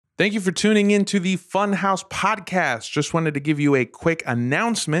Thank you for tuning in to the Funhouse Podcast. Just wanted to give you a quick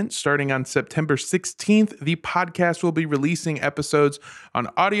announcement. Starting on September 16th, the podcast will be releasing episodes on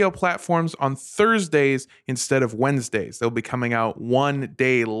audio platforms on Thursdays instead of Wednesdays. They'll be coming out one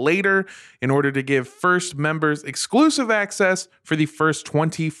day later in order to give first members exclusive access for the first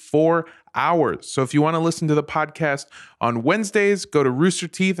 24 hours. So if you want to listen to the podcast on Wednesdays, go to Rooster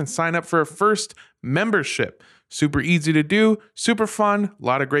Teeth and sign up for a first membership. Super easy to do, super fun, a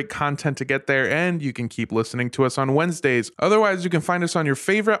lot of great content to get there, and you can keep listening to us on Wednesdays. Otherwise, you can find us on your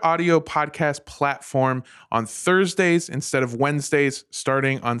favorite audio podcast platform on Thursdays instead of Wednesdays,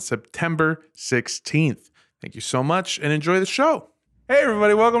 starting on September 16th. Thank you so much, and enjoy the show. Hey,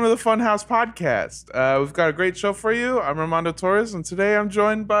 everybody, welcome to the Funhouse Podcast. We've got a great show for you. I'm Armando Torres, and today I'm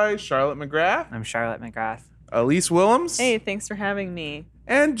joined by Charlotte McGrath. I'm Charlotte McGrath. Elise Willems. Hey, thanks for having me.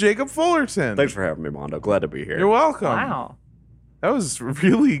 And Jacob Fullerton. Thanks for having me, Mondo. Glad to be here. You're welcome. Wow. That was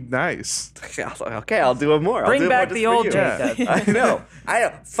really nice. Okay, I'll do it more. Bring back the old Yeah. Jacob. I know.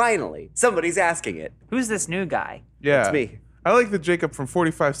 Finally, somebody's asking it. Who's this new guy? Yeah. It's me. I like the Jacob from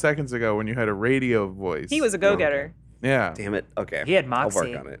 45 seconds ago when you had a radio voice. He was a go-getter. Yeah. Damn it. Okay. He had I'll moxie.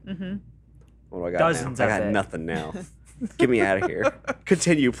 work on it. Mm-hmm. What do I got Dozens now? of I got it. nothing now. Get me out of here.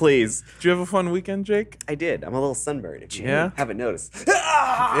 Continue, please. Did you have a fun weekend, Jake? I did. I'm a little sunburned. If you Yeah? haven't noticed.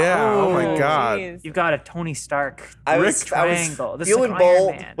 Yeah. Oh my God. Jeez. You've got a Tony Stark I Rick was triangle. This is feeling like Iron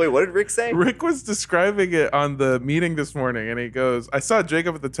bold. Man. Wait, what did Rick say? Rick was describing it on the meeting this morning, and he goes, I saw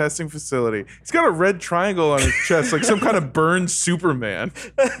Jacob at the testing facility. He's got a red triangle on his chest, like some kind of burned Superman.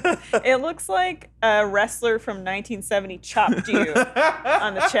 It looks like a wrestler from 1970 chopped you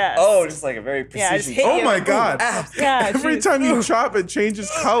on the chest. Oh, just like a very Yeah, just precision. hit Oh you. my God. Yeah, Every jeez. time you chop, it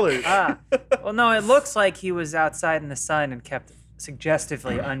changes color. Well, no, it looks like he was outside in the sun and kept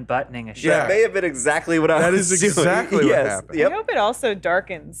suggestively unbuttoning a shirt. Yeah. That may have been exactly what I That was is doing. exactly what Yes. happened. I Yep. hope it also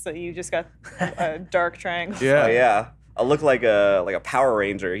darkens, so you just got a dark triangle. Yeah. Oh yeah. I look like a Power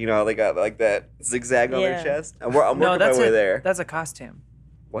Ranger, you know, they got like that zigzag on their Yeah. chest. I'm No, working that's my way a there. that's a costume.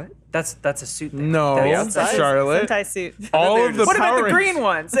 What? That's a suit. No, That's outside? Charlotte. Sentai suit. All they of were the just- What about Power the Rangers, green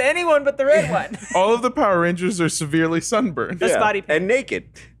ones? Anyone but the red one. all of the Power Rangers are severely sunburned Just body paint. and naked.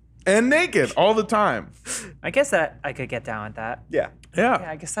 and naked all the time. I guess that I could get down with that. Yeah. Yeah, Yeah,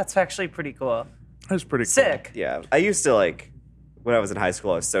 I guess that's actually pretty cool. that's pretty cool. Sick. Yeah. I used to like when I was in high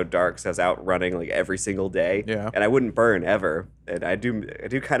school, I was so dark, so I was out running like every single day. Yeah. And I wouldn't burn ever. And I do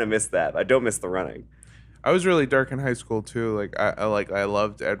kind of miss that. I don't miss the running. I was really dark in high school too. Like I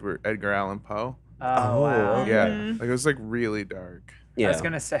loved Edgar Allan Poe. Oh, wow. Yeah, Mhm. like it was like really dark. Yeah. I was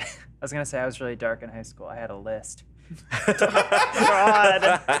gonna say I was really dark in high school. I had a list.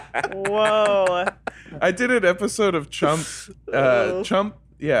 God. Whoa. I did an episode of Chump. Chump.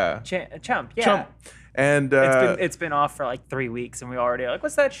 Yeah. Chump. Yeah. Chump. And It's been off for like 3 weeks, and we already are like,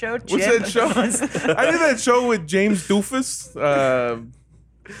 what's that show? what's that show? I did that show with James Doofus.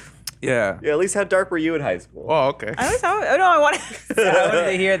 Yeah. Yeah, at least how dark were you in high school? Oh, okay. I wanted I wanted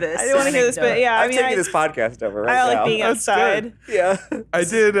to hear this. I didn't want to hear this, but yeah, I'm taking this podcast over right I like now. being That's outside. Yeah.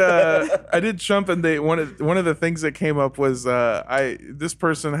 I did Chump, and one of the things that came up was this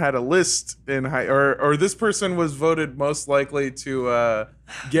person had a list in high or this person was voted most likely to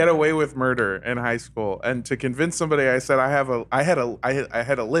get away with murder in high school, and to convince somebody, I said I had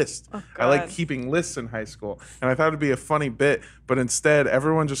a list. Oh, I like God. keeping lists in high school, and I thought it'd be a funny bit, but instead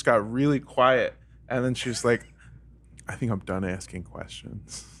everyone just got really quiet, and then she was like, "I think I'm done asking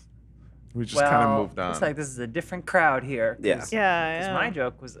questions." We just kind of moved on. Looks like this is a different crowd here. Yeah. Yeah, Because yeah. my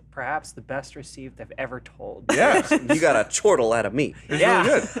joke was perhaps the best received I've ever told. Yeah. You got a chortle out of me. It's Yeah.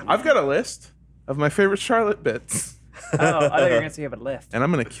 really good. I've got a list of my favorite Charlotte bits, Oh, I thought you were gonna say you have a lift. and I'm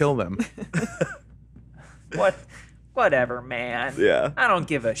gonna kill them. Whatever, man. Yeah. I don't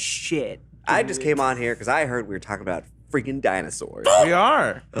give a shit. I just came on here because I heard we were talking about freaking dinosaurs. We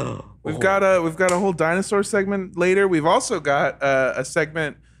are. We've got a whole dinosaur segment later. We've also got a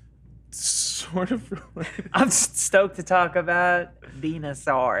segment sort of related. I'm stoked to talk about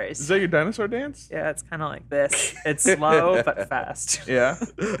dinosaurs. Is that your dinosaur dance? Yeah, it's kind of like this. It's slow but fast. Yeah.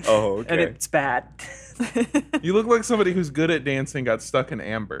 Oh, okay. And it's bad. You look like somebody who's good at dancing got stuck in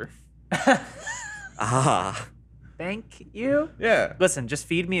amber. Ah. Thank you. Yeah. Listen, just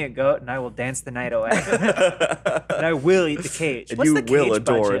feed me a goat and I will dance the night away. And I will eat the cage. And What's you the will cage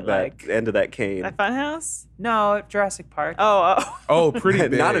adore budget that like? end of that cane. That Funhouse? No, Jurassic Park. Oh. Oh, pretty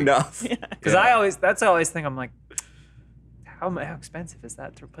big. Not enough. Because I always think I'm like, how expensive is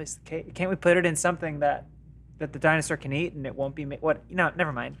that to replace the cage? Can't we put it in something that the dinosaur can eat and it won't be what? You know,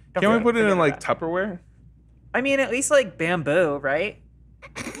 never mind. Don't Can we forget- put it forget in like about Tupperware? I mean, at least like bamboo, right?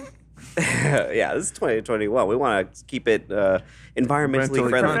 Yeah, this is 2021. We want to keep it environmentally Environmentally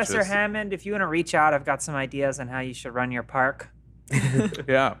friendly. conscious. Professor Hammond, if you want to reach out, I've got some ideas on how you should run your park.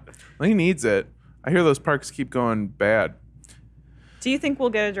 Yeah. Well, he needs it. I hear those parks keep going bad. Do you think we'll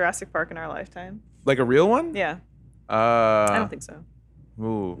get a Jurassic Park in our lifetime? Like a real one? Yeah. I I don't think so.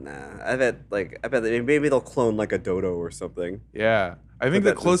 Ooh. Nah, I bet that maybe they'll clone like a dodo or something. Yeah. I think Put the that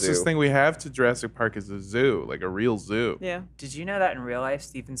in the closest zoo. thing we have to Jurassic Park is a zoo, like a real zoo. Yeah. Did you know that in real life,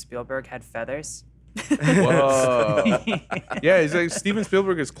 Steven Spielberg had feathers? Whoa. Yeah, he's like Steven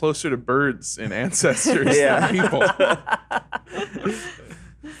Spielberg is closer to birds in ancestors Yeah. than people.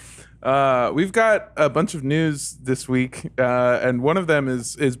 We've got a bunch of news this week, and one of them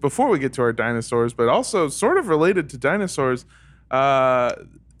is before we get to our dinosaurs, but also sort of related to dinosaurs.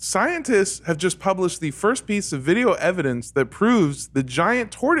 Scientists have just published the first piece of video evidence that proves the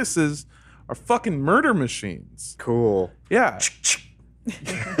giant tortoises are fucking murder machines. Cool. Yeah,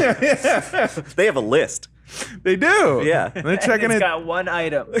 They have a list. they do. Yeah. And they're checking It's it. got one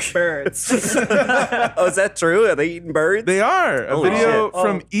item: birds. Oh, is that true? Are they eating birds? They are. A Holy video shit.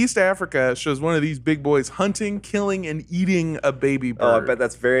 from Oh. East Africa shows one of these big boys hunting, killing, and eating a baby bird. Oh, I bet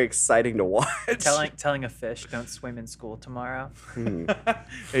that's very exciting to watch. telling a fish, "Don't swim in school tomorrow."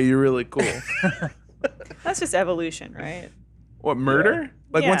 Hey, you're really cool. That's just evolution, right? What, murder?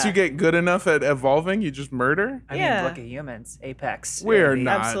 Like once Yeah. you get good enough at evolving, you just murder? I Yeah. mean, look at humans, apex. We're the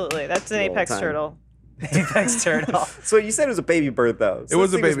not. Absolutely. That's an All the apex time. turtle. apex turtle. So you said it was a baby bird, though. So It was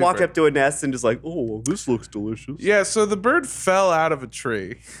this a thing just baby walked bird. up to a nest and just like, oh, well, this looks delicious. Yeah, so the bird fell out of a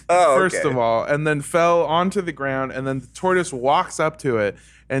tree, Oh, first okay. of all, and then fell onto the ground, and then the tortoise walks up to it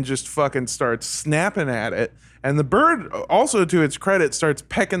and just fucking starts snapping at it. And the bird, also to its credit, starts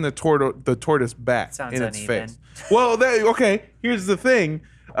pecking the tortoise back Sounds in its uneven. face. Well, okay, here's the thing.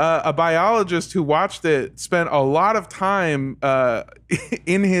 A biologist who watched it spent a lot of time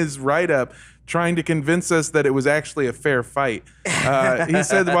in his write-up trying to convince us that it was actually a fair fight. He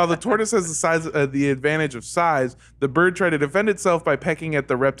said while the tortoise has the advantage of size, the bird tried to defend itself by pecking at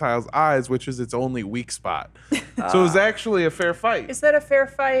the reptile's eyes, which is its only weak spot. So it was actually a fair fight. Is that a fair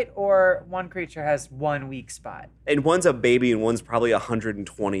fight, or one creature has one weak spot? And one's a baby and one's probably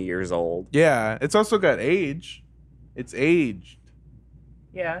 120 years old. Yeah, it's also got age. It's aged.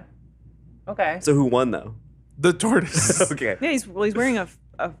 Yeah. Okay. So who won, though? The tortoise. Okay. Yeah, he's wearing a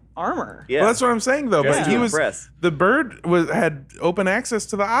armor. Yeah. Well, that's what I'm saying though. Just But to he was impress. the bird had open access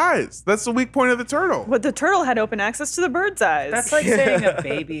to the eyes. That's the weak point of the turtle. But the turtle had open access to the bird's eyes. That's like saying a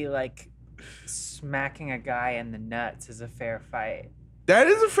baby smacking a guy in the nuts is a fair fight. That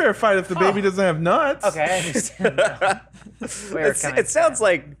is a fair fight if the baby doesn't have nuts. Okay, I understand. now. Where It sounds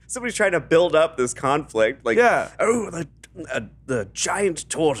like somebody's trying to build up this conflict. Like, Yeah. oh, the giant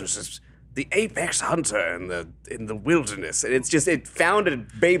tortoise is the apex hunter in the wilderness, and it found a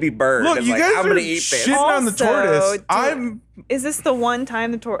baby bird. Look, and you like, guys I'm are gonna eat this. shitting on the Also, tortoise. Is this the one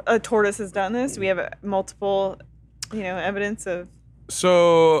time a tortoise has done this? Do we have multiple, evidence of?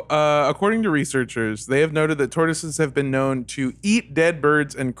 So, according to researchers, they have noted that tortoises have been known to eat dead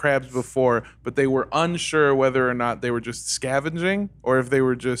birds and crabs before, but they were unsure whether or not they were just scavenging or if they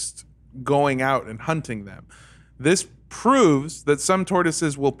were just going out and hunting them. This proves that some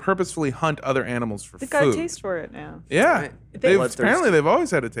tortoises will purposefully hunt other animals for They've food. got a taste for it now. Yeah, Right. Bloodthirsty. apparently they've always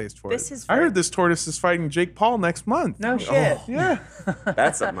had a taste for This it. is I very- heard this tortoise is fighting Jake Paul next month. No shit. Yeah.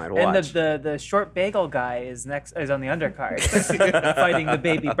 That's something I'd And watch. the short bagel guy is on the undercard fighting the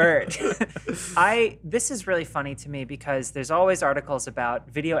baby bird. This is really funny to me because there's always articles about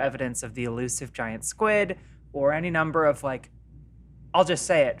video evidence of the elusive giant squid or any number of I'll just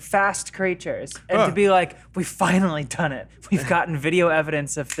say it, fast creatures. And to be like, we've finally done it. We've gotten video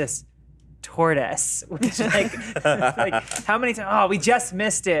evidence of this tortoise. Which how many times? Oh, we just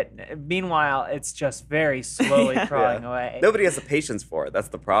missed it. Meanwhile, it's just very slowly crawling away. Nobody has the patience for it. That's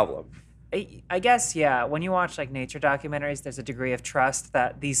the problem. I guess, yeah, when you watch nature documentaries, there's a degree of trust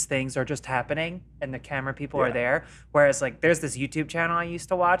that these things are just happening and the camera people are there. Whereas there's this YouTube channel I used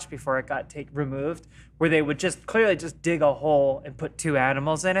to watch before it got removed where they would just clearly just dig a hole and put two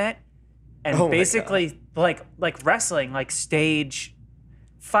animals in it and Oh my basically like wrestling, stage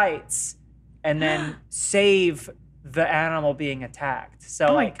fights and then save the animal being attacked. So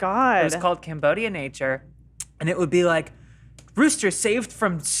Oh my it God. was called Cambodia Nature and it would be rooster saved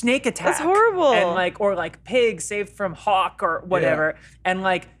from snake attack. That's horrible. And or pig saved from hawk or whatever. And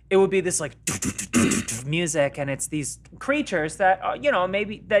it would be this music, and it's these creatures that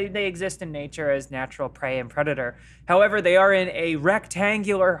maybe they exist in nature as natural prey and predator. However, they are in a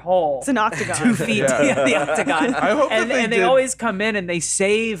rectangular hole. It's an octagon. 2 feet Yeah. the octagon. I hope that and they did- always come in and they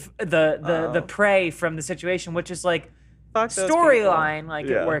save the prey from the situation, which is Fuck those people. storyline, like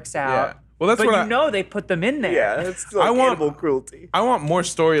Yeah. it works Yeah. out. Well, that's but what you I know they put them in there. Yeah, it's still I want- animal cruelty. I want more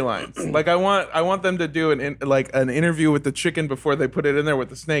storylines. Like I want them to do an interview with the chicken before they put it in there with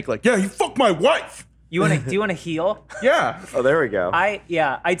the snake. Like, yeah, you fucked my wife. Do you want to heal? Yeah. Oh, there we go. I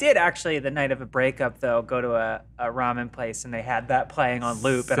did actually the night of a breakup though go to a ramen place and they had that playing on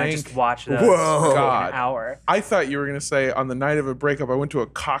loop and I just Thank watched those Whoa. for God. an hour. I thought you were gonna say on the night of a breakup, I went to a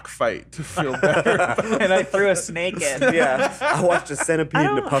cockfight to feel better. And I threw a snake in. Yeah, I watched a centipede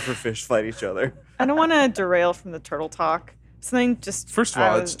and a don't- pufferfish fight each other. I don't want to derail from the turtle talk. Something just. First of I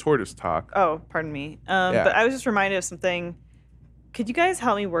all, was- it's tortoise talk. Oh, pardon me. Yeah. But I was just reminded of something. Could you guys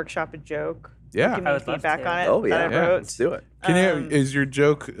help me workshop a joke? Yeah. Give I me would love feedback to. on it. Oh that yeah, I wrote. let's do it. Can you? Is your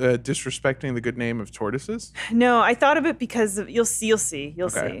joke disrespecting the good name of tortoises? No, I thought of it because of, you'll see.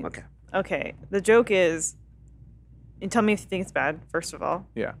 Okay, Okay. Okay. The joke is, and tell me if you think it's bad. First of all,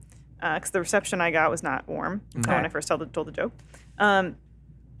 Yeah. because the reception I got was not warm Okay. when I first told the joke.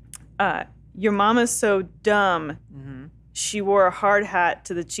 Your mama's so dumb. Mm-hmm. She wore a hard hat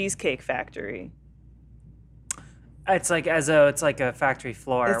to the Cheesecake Factory. It's like it's like a factory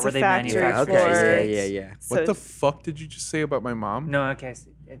floor It's where a they factory manufacture floor. cheesecakes. Yeah. So What the fuck did you just say about my mom? No, okay, so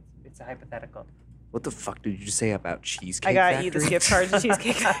it's a hypothetical. What the fuck did you say about Cheesecake I got Factory? you this gift card to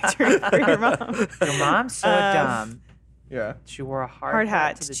Cheesecake Factory for your mom. Your mom's so dumb. Yeah. She wore a Hard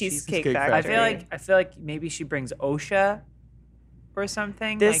hat to to the Cheesecake Cheesecake Factory. Factory. I feel like maybe she brings OSHA or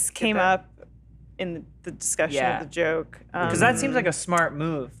something. This like, came up in the discussion Yeah. of the joke. because that seems like a smart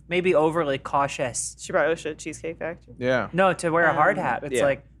move. Maybe overly cautious. She brought OSHA to Cheesecake Factory. Yeah. No, to wear a hard hat. It's yeah.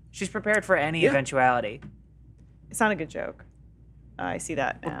 like she's prepared for any Yeah. eventuality. It's not a good joke. I see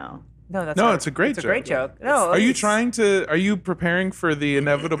that now. No, that's No, not- it's a great It's a great joke. joke. No, Are you it's- are you preparing for the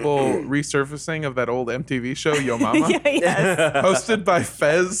inevitable resurfacing of that old MTV show, Yo Mama? Yeah, yes. Hosted by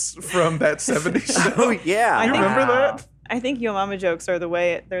Fez from that 70s show? Oh yeah. I think- Remember Wow. that? I think Yo Mama jokes are the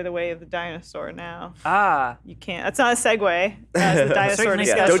way of the dinosaur now. Ah, You can't. That's not a segue. That's the dinosaur Certainly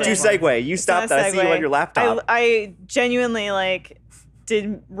discussion. Yeah, don't you segue. You It's stop not that. a I see you segue. on your laptop. I genuinely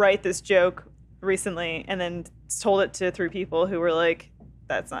did write this joke recently and then told it to 3 people who were like,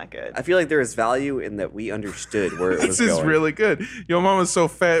 "That's not good." I feel like there is value in that we understood where it was This is going. really good. Yo Mama's so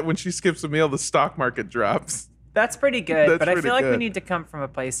fat, when she skips a meal, the stock market drops. that's pretty good. That's but I pretty feel like we good. need to come from a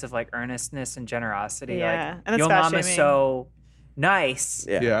place of like earnestness and generosity. Yeah, Like, and that's your fat mom is shaming. so nice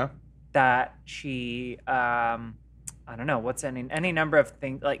Yeah. Yeah. that she I don't know what's any number of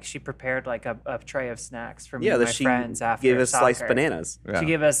things, like she prepared like a tray of snacks for me Yeah, and that my she friends after gave us sliced soccer. bananas.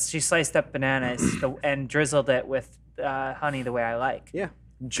 Yeah. She sliced up bananas and drizzled it with honey the way I like. Yeah.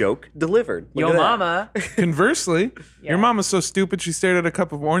 Joke delivered. Look Yo at that. mama. Conversely, Yeah. your mama's so stupid she stared at a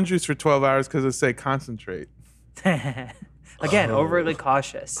cup of orange juice for 12 hours because it said concentrate. Again, overly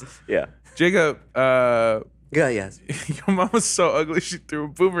cautious. Yeah. Jacob, Yeah. Yes. your mama's so ugly she threw a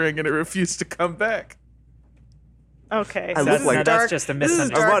boomerang and it refused to come back. Okay, I so look this like- is that's dark. just a this is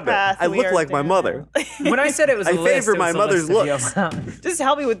misunderstanding. dark Armando, path I we look are like my down. mother. When I said it was a I list, favor it my was a mother's list of Yo looks. Mama. Just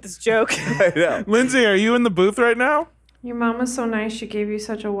help me with this joke. I know. Lindsay, are you in the booth right now? Your mom was so nice. She gave you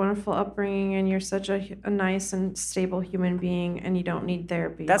such a wonderful upbringing, and you're such a nice and stable human being, and you don't need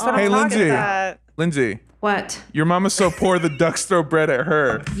therapy. That's what Hey, I'm talking Lindsay. about. Lindsay, what? your mama's so poor the ducks throw bread at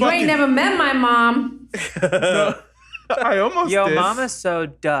her. You ain't never met my mom. I almost Yo did. mama's so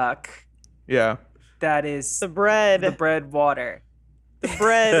duck. Yeah. That is The bread. the bread water. The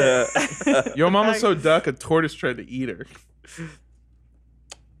bread. Yo mama's so duck a tortoise tried to eat her. Can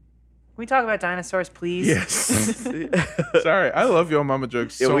we talk about dinosaurs, please? Yes. Sorry, I love Yo Mama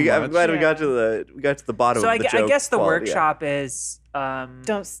jokes Yeah, so I'm much. glad we Yeah. got to the bottom So of I, the I joke guess the quality, yeah. workshop is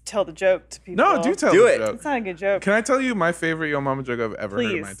Don't tell the joke to people. No, do tell Do the it. joke. It's not a good joke. Can I tell you my favorite Yo Mama joke I've ever heard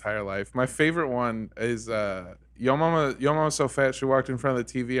in my Please. entire life? My favorite one is Yo Mama's so fat she walked in front of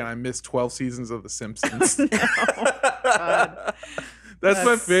the TV and I missed 12 seasons of The Simpsons. That's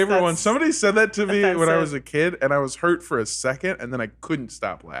my favorite one. that's Somebody said that to me when I offensive. was a kid, and I was hurt for a second, and then I couldn't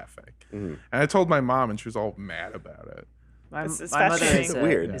stop laughing. Mm-hmm. And I told my mom, and she was all mad about it. My, It's my mother fascinating. is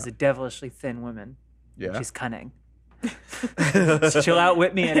Weird. is a devilishly thin woman. Yeah. She's cunning. She'll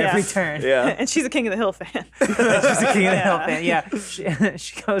outwit me at Yeah. every turn. Yeah. And she's a King of the Hill fan. She's a king of the hill Yeah. fan. Yeah.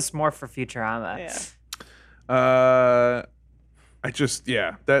 She goes more for Futurama. Yeah.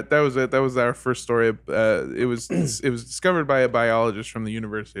 That was it. That was our first story. It was discovered by a biologist from the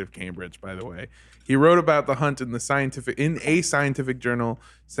University of Cambridge, by the way. He wrote about the hunt in a scientific journal,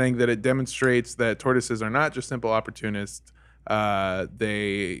 saying that it demonstrates that tortoises are not just simple opportunists.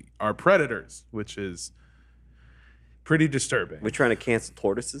 They are predators, which is pretty disturbing. We're trying to cancel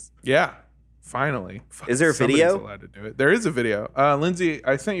tortoises. Yeah. Finally. Is there a Somebody's video? allowed to do it. There is a video. Lindsay,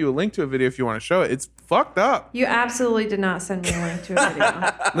 I sent you a link to a video if you want to show it. It's fucked up. You absolutely did not send me a link to a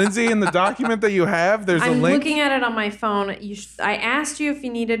video. Lindsay, in the document that you have, there's a I'm link. looking at it on my phone. I asked you if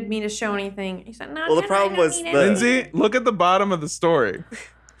you needed me to show anything. You said no. Well, the no, problem I don't was need the- it." Lindsay, look at the bottom of the story.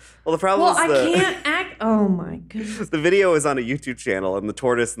 Well, the problem Well, was I the can't act. Oh my goodness. the video is on a YouTube channel, and the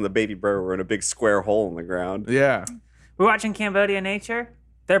tortoise and the baby bird were in a big square hole in the ground. Yeah. We're watching Cambodia Nature.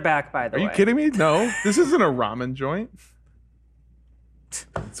 They're back, by the Are way. you kidding me? No. This isn't a ramen joint. It's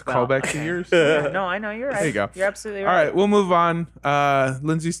a Well, callback to okay. yours. Yeah, no, I know. You're right. There you go. You're absolutely All right. right, we'll move on.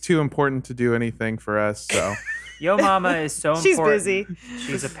 Lindsay's too important to do anything for us, so. Yo Mama is so She's important. busy.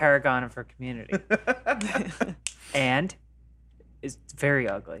 She's a paragon of her community. And is very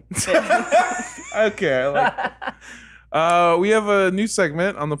ugly. Okay, I like that. We have a new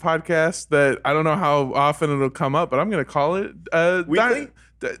segment on the podcast that I don't know how often it'll come up, but I'm going to call it Weekly?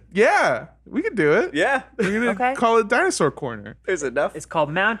 yeah, we could do it. Yeah, We're going to Okay. call it Dinosaur Corner. there's enough. It's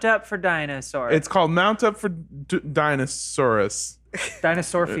called Mount Up for Dinosaur. It's called Mount Up for Dinosaurus.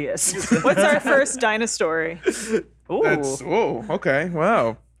 Dinosaurpheus. What's our first dinosaur? Ooh. Whoa, okay,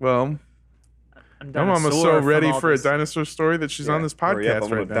 wow. Well, I'm my mama's so dinosaur from ready all for a this. dinosaur story that she's on this podcast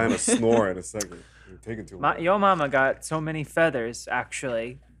I'm right gonna now. snore in a second. You're taking too long. Yo Mama got so many feathers,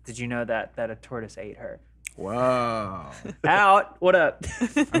 actually. Did you know that a tortoise ate her? Wow. Out. What up?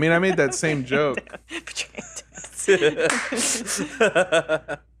 I mean, I made that same joke.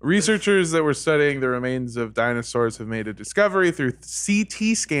 Researchers that were studying the remains of dinosaurs have made a discovery through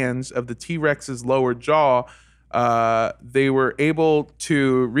CT scans of the T-Rex's lower jaw. They were able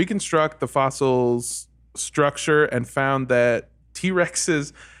to reconstruct the fossil's structure and found that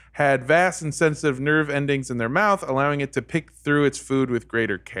T-Rexes had vast and sensitive nerve endings in their mouth, allowing it to pick through its food with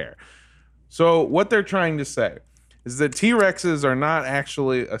greater care. So what they're trying to say is that T-Rexes are not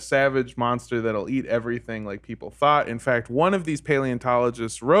actually a savage monster that'll eat everything like people thought. In fact, one of these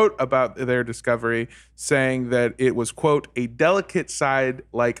paleontologists wrote about their discovery saying that it was, quote, a delicate side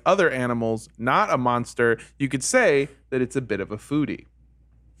like other animals, not a monster. You could say that it's a bit of a foodie.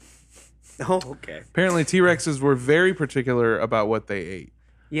 Oh, okay. Apparently, T-Rexes were very particular about what they ate.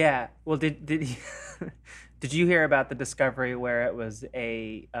 Yeah. Well, did did you hear about the discovery where it was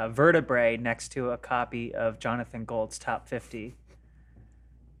a vertebrae next to a copy of Jonathan Gold's Top 50?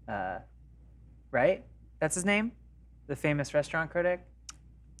 Right? That's his name? The famous restaurant critic?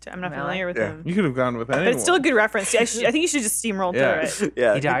 I'm not Am I familiar with Yeah. him. You could have gone with anyone. But it's still a good reference. I think you should just steamroll Yeah. through it.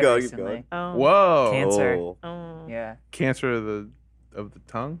 Yeah, He keep died going, keep recently. going. Oh. Whoa. Cancer. Oh. Oh. Yeah. Cancer of the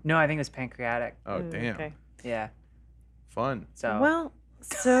tongue? No, I think it was pancreatic. Oh, damn. Okay. Yeah. Fun. So Well,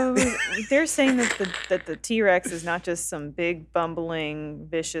 so they're saying that the T-Rex is not just some big bumbling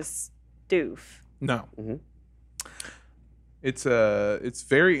vicious doof. No. Mhm. It's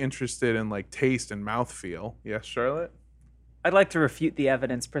very interested in like taste and mouthfeel. Yes, Charlotte? I'd like to refute the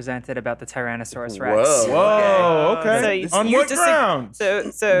evidence presented about the Tyrannosaurus Whoa. Rex. Whoa, okay. So you- On you're what just grounds?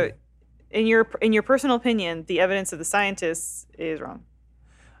 So in your personal opinion, the evidence of the scientists is wrong.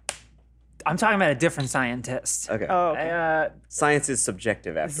 I'm talking about a different scientist. Okay. Oh, okay. Science is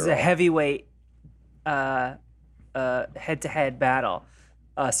subjective This is after a all. heavyweight head-to-head battle,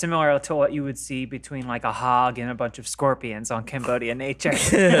 similar to what you would see between like a hog and a bunch of scorpions on Cambodia Nature.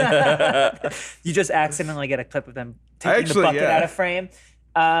 You just accidentally get a clip of them taking Actually, the bucket yeah. out of frame.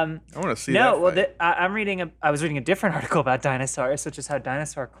 I want to see No, that. well, fight. I was reading a different article about dinosaurs, which is how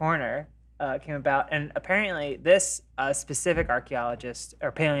Dinosaur Corner came about. And apparently, this specific archaeologist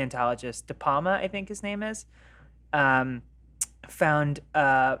or paleontologist, De Palma, I think his name is, found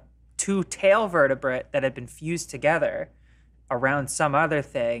two tail vertebrae that had been fused together around some other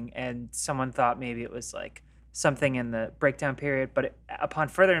thing, and someone thought maybe it was like something in the breakdown period. But upon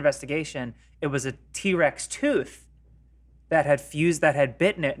further investigation, it was a T-Rex tooth that had fused, that had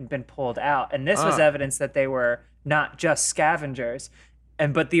bitten it and been pulled out. And this was evidence that they were not just scavengers.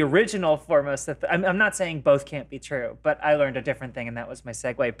 But the original foremost, I'm not saying both can't be true, but I learned a different thing, and that was my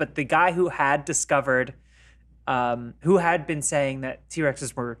segue. But the guy who had discovered, who had been saying that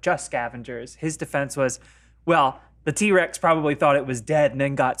T-Rexes were just scavengers, his defense was, well, the T-Rex probably thought it was dead and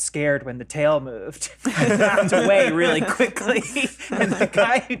then got scared when the tail moved and backed away really quickly. And the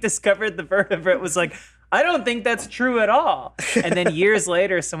guy who discovered the vertebrate was like, I don't think that's true at all. And then years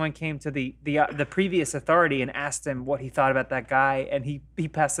later, someone came to the previous authority and asked him what he thought about that guy, and he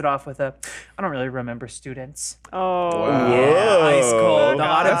passed it off with a, I don't really remember students. Oh. Wow. Yeah, ice cold. A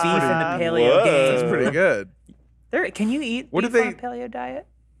lot of That's beef in pretty- the paleo Whoa. game. That's pretty good. Can you eat What beef do they- on paleo diet?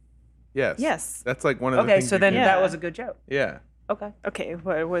 Yes. Yes. That's like one of the Okay, things so you then can- that was a good joke. Yeah. Okay. Okay,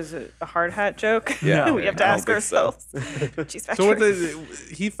 what was it? A hard hat joke? Yeah, we have to I don't ask think so. ourselves. Cheese So what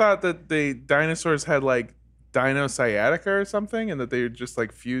factory. he thought that the dinosaurs had like dino sciatica or something, and that they were just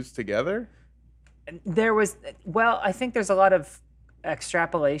like fused together. There was, well, I think there's a lot of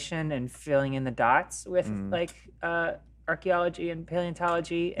extrapolation and filling in the dots with like archaeology and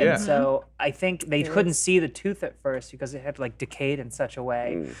paleontology, and Yeah. so I think they couldn't see the tooth at first because it had like decayed in such a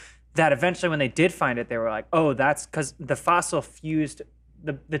way that eventually when they did find it, they were like, oh, that's because the fossil fused.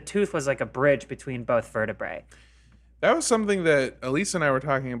 The tooth was like a bridge between both vertebrae. That was something that Elise and I were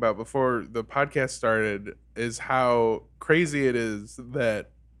talking about before the podcast started, is how crazy it is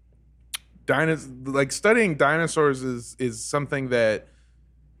that studying dinosaurs is something that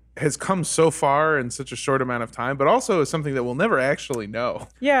has come so far in such a short amount of time, but also is something that we'll never actually know.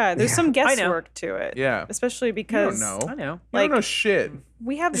 Yeah, there's some know. guesswork to it. Yeah. Especially You don't because know. I know. You Like- don't know shit.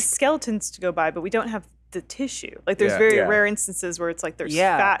 we have the skeletons to go by, but we don't have the tissue. Like there's Yeah. very Yeah. rare instances where it's like there's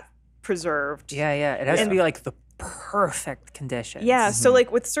Yeah. fat preserved. Yeah, yeah. It has to be like the perfect conditions. Yeah, so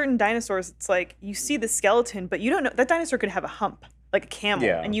like with certain dinosaurs, it's like you see the skeleton, but you don't know that dinosaur could have a hump, like a camel,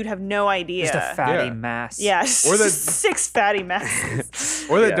 Yeah. and you'd have no idea. just a fatty Yeah. mass. Yeah, Or the- 6 fatty masses.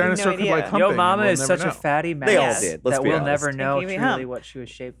 Or that Yeah. dinosaur No could like idea. humping. Yo and mama we'll is never such know. a fatty mass They all did, let's that be we'll honest. never know Pinky truly hump. what she was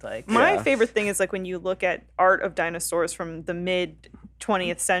shaped like. My Yeah. favorite thing is like when you look at art of dinosaurs from the mid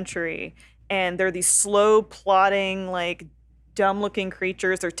 20th century, and they're these slow plodding, like dumb looking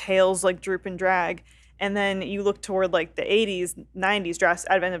creatures. Their tails like droop and drag. And then you look toward like the 80s, 90s,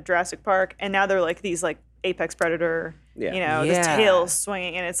 advent of Jurassic Park, and now they're like these like apex predator, Yeah. you know, Yeah. just tails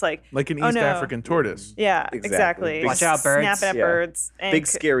swinging, and it's like, Like an oh, East no. African tortoise. yeah, Exactly. exactly. Big- Watch out, birds. Snapping at Yeah. birds. And Big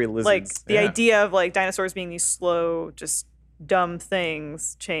scary lizards. like the Yeah. idea of like dinosaurs being these slow, just dumb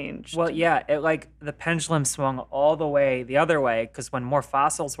things changed. Well, yeah, it like the pendulum swung all the way the other way because when more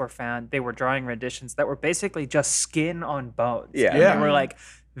fossils were found, they were drawing renditions that were basically just skin on bones. Yeah. And Yeah. they were like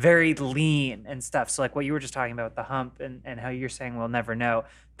very lean and stuff. So like what you were just talking about with the hump and how you're saying we'll never know.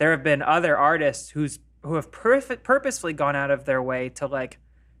 There have been other artists who have purposefully gone out of their way to like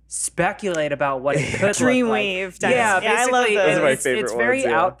speculate about what it could look like. Dreamwave dinosaurs. Yeah, I love basically, those. Those are my it's favorite very ones,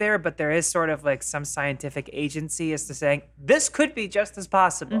 yeah. out there, but there is sort of like some scientific agency as to saying this could be just as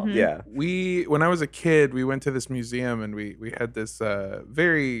possible. Yeah. When I was a kid, we went to this museum and we had this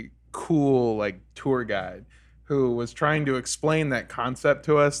very cool like tour guide who was trying to explain that concept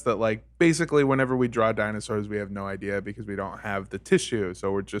to us, that like basically whenever we draw dinosaurs, we have no idea because we don't have the tissue.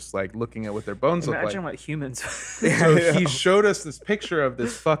 So we're just like looking at what their bones look Imagine like. what humans. So he showed us this picture of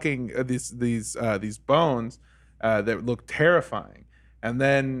this fucking these bones that look terrifying, and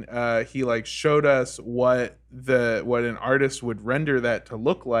then he like showed us what an artist would render that to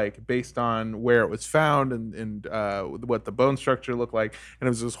look like based on where it was found and what the bone structure looked like, and it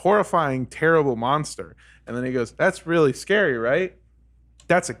was this horrifying, terrible monster. And then he goes, "That's really scary, right?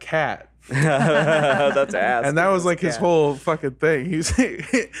 That's a cat." That's ass. And that was like his whole fucking thing. He's,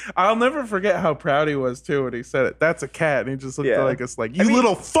 I'll never forget how proud he was too when he said it. That's a cat, and he just looked Yeah. like us, like, you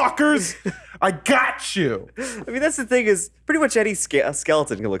little fuckers, I got you. I mean, that's the thing is pretty much any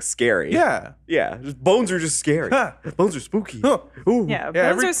skeleton can look scary. Yeah. Yeah. Just, bones are just scary. Huh. Bones are spooky. Huh. Ooh. Yeah, Yeah, bones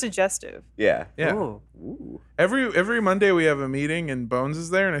every- are suggestive. Yeah. Yeah. Ooh. Ooh. Every Monday we have a meeting and Bones is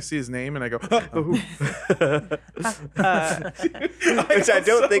there, and I see his name and I go, Which I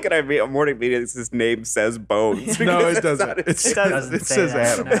don't think in our morning meetings his name says Bones. no, because it it's doesn't. not It his- says, Doesn't it say says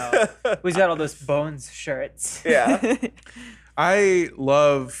that, Adam. no. We've got all those bones shirts. Yeah. I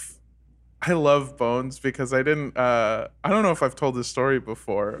love Bones because I didn't. I don't know if I've told this story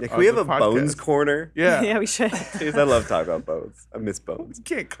before. Can on we have the a Bones podcast. corner? Yeah. Yeah, we should. Jeez, I love talking about bones. I miss bones.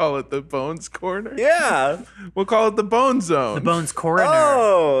 Can't call it the Bones Corner. Yeah. We'll call it the Bone Zone. The bones coroner.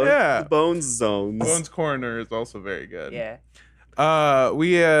 Oh. Yeah. The bones zones. Bones Corner is also very good. Yeah.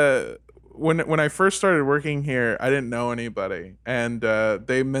 When I first started working here, I didn't know anybody, and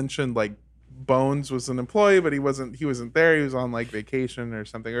they mentioned like Bones was an employee, but he wasn't there. He was on like vacation or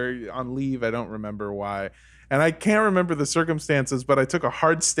something, or on leave. I don't remember why. And I can't remember the circumstances, but I took a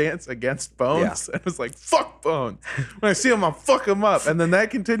hard stance against Bones. Yeah. I was like, fuck Bones. When I see him, I'll fuck him up. And then that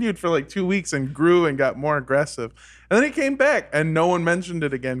continued for like 2 weeks and grew and got more aggressive. And then he came back and no one mentioned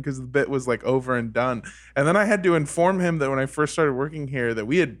it again because the bit was like over and done. And then I had to inform him that when I first started working here that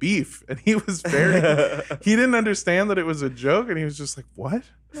we had beef. And he was he didn't understand that it was a joke. And he was just like, what?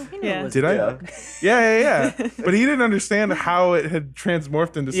 Yeah. Did I? Yeah. Yeah. But he didn't understand how it had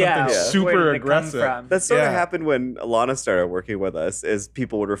transmorphed into something Yeah. Yeah. super Where did it come aggressive. from? That sort Yeah. of happened when Alana started working with us, is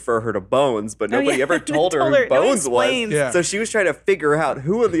people would refer her to Bones, but nobody yeah. ever told her Told who her- nobody Bones was. explains. Yeah. So she was trying to figure out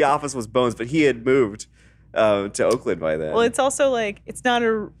who in the office was Bones, but he had moved to Oakland by then. Well, it's also like it's not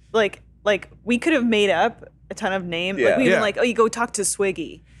a like we could have made up a ton of names. Yeah. Like we even Yeah. like, oh, you go talk to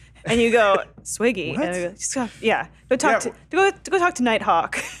Swiggy, and you go Swiggy, What? and I go, just go, go talk Yeah. to go talk to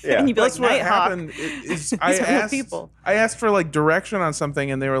Nighthawk, Yeah. and you'd be That's like what Nighthawk. happened. Is are real people. I asked for like direction on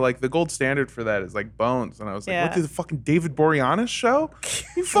something, and they were like, the gold standard for that is like Bones, and I was like, Yeah. what did the fucking David Boreanaz show?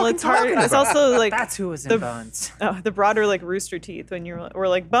 You Well, fucking it's hard. talking It's about? also like That's who was in Bones. the broader like Rooster Teeth when we're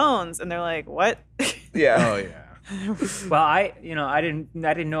like Bones, and they're like, what? Yeah. Oh yeah. Well, I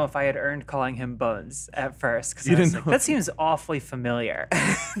didn't know if I had earned calling him Bones at first because You I was didn't like, know. that seems awfully familiar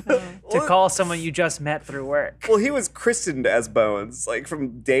to call someone you just met through work. Well, he was christened as Bones, like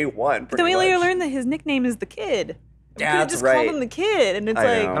from day one. But then we pretty later much. learned that his nickname is the Kid. We Yeah, could have that's just right. called him the Kid, and it's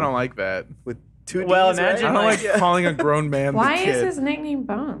I like know. I don't like that. with two Well, Ds, imagine, I right? don't like Yeah. calling a grown man Why the is kid his nickname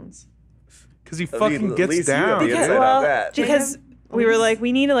Bones? because he I mean, fucking at gets least you have down. the because, insight on well, that. because Jacob, we were please. like,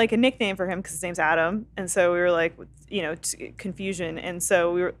 we needed like a nickname for him because his name's Adam, and so we were like, confusion, and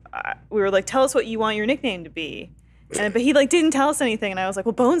so we were like, tell us what you want your nickname to be. But he like didn't tell us anything, and I was like,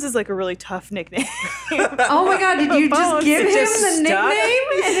 well, Bones is like a really tough nickname. Oh my God! Did you just Bones. give him just the stuck?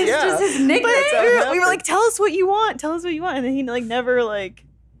 nickname? And it's Yeah. just his But nickname. we were like, tell us what you want, and then he like never like.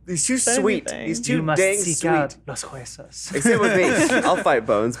 He's too Said sweet. anything. He's You too must dang seek sweet. out los huesos. Except with me. I'll fight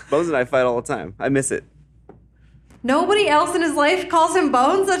Bones. Bones and I fight all the time. I miss it. Nobody else in his life calls him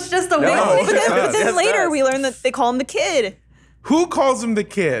Bones. That's just a No. way. But then Yes, later does. we learned that they call him the Kid. Who calls him the I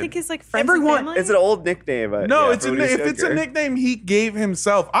kid? think his like friends Everyone- and family. It's an old nickname. No, yeah, it's for a, when he's if it's a younger. nickname he gave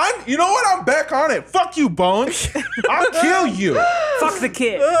himself. You know what? I'm back on it. Fuck you, Bones. I'll kill you. Fuck the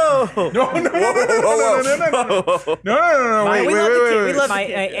kid. Oh. No, no, no, no, no, no, no, no, no, no, My- wait, we wait, love the wait, kid. wait, We wait. love My the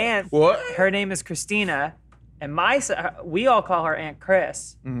kid. aunt, What? her name is Christina, and we all call her Aunt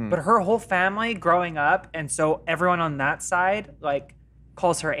Chris. Mm-hmm. But her whole family growing up, and so everyone on that side like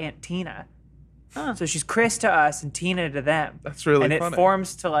calls her Aunt Tina. So she's Chris to us and Tina to them. That's really and it funny.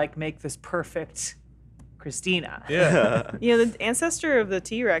 forms to like make this perfect Christina. Yeah. You know, the ancestor of the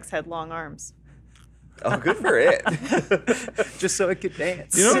T-Rex had long arms. Oh, good for it. Just so it could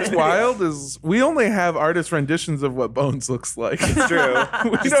dance. You know what's wild is we only have artist renditions of what Bones looks like. It's true.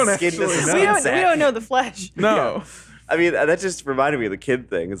 We don't Skin actually doesn't know. We don't, Sad. we don't know the flesh. No. I mean, that just reminded me of the kid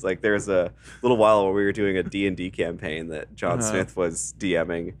thing. It's like there was a little while where we were doing a D&D campaign that John Smith was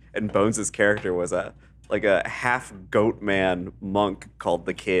DMing, and Bones' character was a half goat man monk called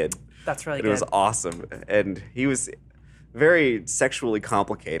the Kid. That's really And it was good. awesome, and he was very sexually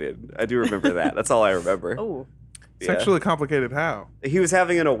complicated. I do remember that. That's all I remember. Oh, Yeah. Sexually complicated how? He was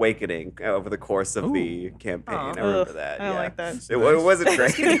having an awakening over the course of the campaign. I remember Ugh, that. I don't yeah. like that. It wasn't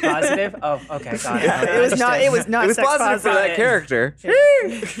great. positive. Oh, okay, got it. Yeah, it was not. It was not. It was sex positive for that positive. character.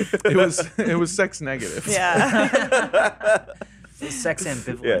 It was sex negative. Yeah. Sex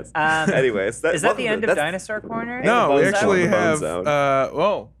ambivalent. Yes. Um, Anyways, is that the welcome end to- of that's- Dinosaur Corner? No, Bone we Zone. actually Bone have.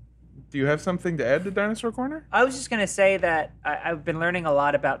 Zone. Do you have something to add to Dinosaur Corner? I was just going to say that I've been learning a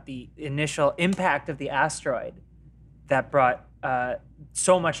lot about the initial impact of the asteroid that brought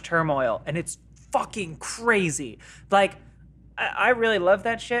so much turmoil, and it's fucking crazy. Like, I really love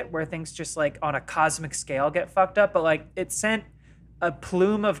that shit where things just like on a cosmic scale get fucked up, but like it sent a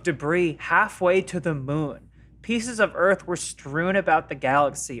plume of debris halfway to the moon. Pieces of Earth were strewn about the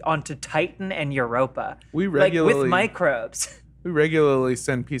galaxy onto Titan and Europa. We like regularly with microbes. We regularly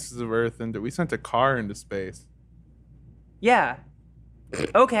send pieces of Earth into. We sent a car into space. Yeah.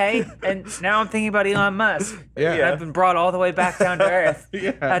 Okay. And now I'm thinking about Elon Musk. Yeah. I've been brought all the way back down to Earth.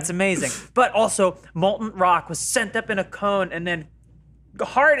 Yeah. That's amazing. But also, molten rock was sent up in a cone and then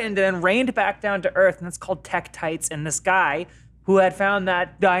hardened and then rained back down to Earth. And that's called tektites. And this guy who had found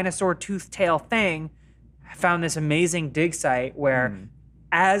that dinosaur tooth tail thing found this amazing dig site where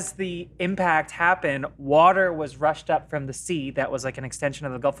as the impact happened, water was rushed up from the sea that was like an extension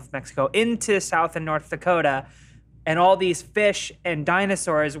of the Gulf of Mexico into South and North Dakota. And all these fish and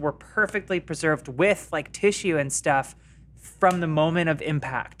dinosaurs were perfectly preserved with like tissue and stuff from the moment of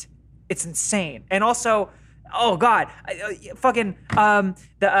impact. It's insane. And also, oh God,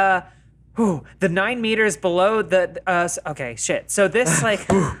 the 9 meters below okay, shit. So this like,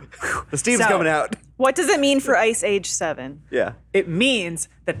 The steam's So- coming out. What does it mean for Ice Age 7? Yeah. it means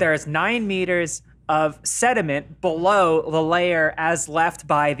that there is 9 meters of sediment below the layer as left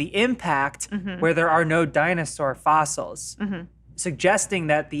by the impact where there are no dinosaur fossils, suggesting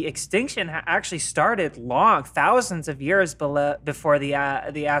that the extinction actually started thousands of years before the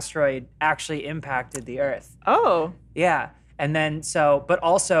asteroid actually impacted the Earth. Oh. Yeah. And then but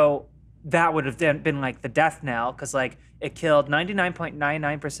also that would have been like the death knell, because like it killed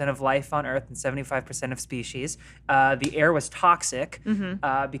 99.99% of life on Earth and 75% of species. The air was toxic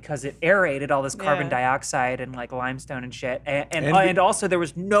because it aerated all this carbon dioxide and like limestone and shit. And also there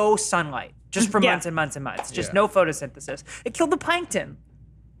was no sunlight just for months and months and months. Just no photosynthesis. It killed the plankton.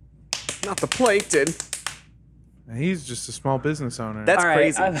 Not the plankton. He's just a small business owner. That's All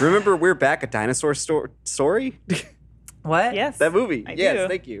right, crazy. Remember, We're Back, a dinosaur story? What? Yes. That movie. I Yes, do.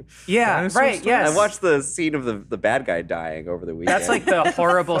 thank you. Yeah, Dinosaur right, story? yes. I watched the scene of the bad guy dying over the weekend. That's like the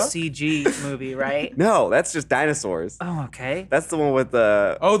horrible CG movie, right? No, that's just dinosaurs. Oh, okay. That's the one with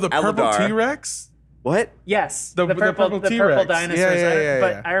the the purple Aladar. T-Rex? What? Yes, The the purple purple T-Rex. dinosaurs. Yeah.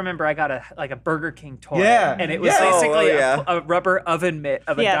 But I remember I got a Burger King toy. Yeah. And it was Yeah. basically Oh, yeah. a rubber oven mitt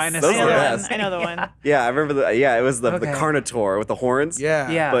of a Yes, dinosaur. Those I are know the the one. best. I know the one. Yeah, I remember it was the Okay. Carnotaur with the horns. Yeah.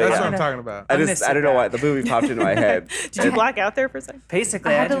 But That's yeah. what I'm talking about. I missed don't know that. why the movie popped into my head. Did you black out there for a second?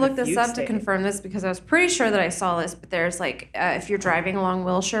 Basically, I had to do look the this fugue up to state. confirm this because I was pretty sure that I saw this, but there's like, if you're driving along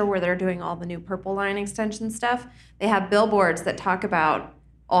Wilshire where they're doing all the new Purple Line extension stuff, they have billboards that talk about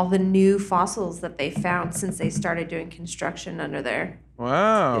all the new fossils that they found since they started doing construction under there.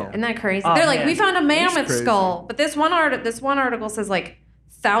 Wow. Isn't that crazy? Oh, They're like, man. we found a mammoth crazy. skull, but this one article says like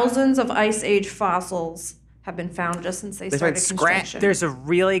thousands of ice age fossils have been found just since they started find scratch. construction. There's a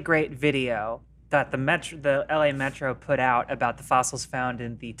really great video that the LA Metro put out about the fossils found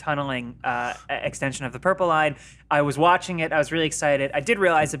in the tunneling extension of the Purple Line. I was watching it. I was really excited. I did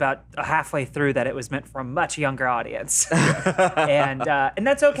realize about halfway through that it was meant for a much younger audience, and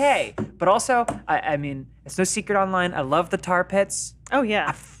that's okay. But also, I mean, it's no secret online. I love the tar pits. Oh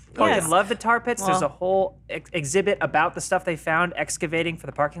yeah. Fucking Yes. love the tar pits. There's Well- a whole exhibit about the stuff they found excavating for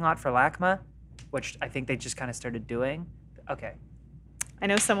the parking lot for LACMA, which I think they just kind of started doing. Okay. I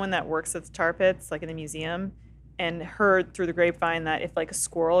know someone that works at the tar pits, like in the museum, and heard through the grapevine that if like a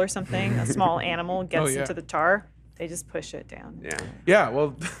squirrel or something, a small animal gets yeah. into the tar, they just push it down. Yeah, Yeah,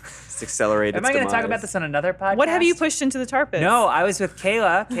 well, it's accelerated. Am I going to talk about this on another podcast? What have you pushed into the tar pits? No, I was with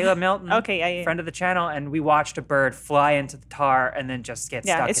Kayla Milton, Okay, yeah. friend of the channel, and we watched a bird fly into the tar and then just get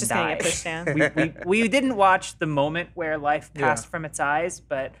Yeah, stuck it's and just gonna die. get pushed down. we didn't watch the moment where life passed Yeah. from its eyes,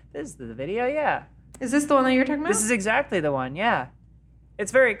 but this is the video, yeah. Is this the one that you're talking about? This is exactly the one, yeah.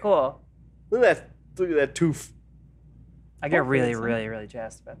 It's very cool. Look at that tooth. I get Hopefully really, it's not. really, really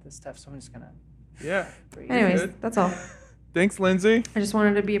jazzed about this stuff, so I'm just gonna yeah. breathe. Anyways, good. that's all. Thanks, Lindsay. I just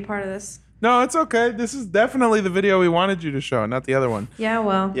wanted to be a part of this. No, it's okay. This is definitely the video we wanted you to show, not the other one. Yeah,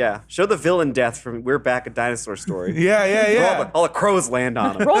 well. Yeah, show the villain death from We're Back, a Dinosaur Story. Yeah. Where all the crows land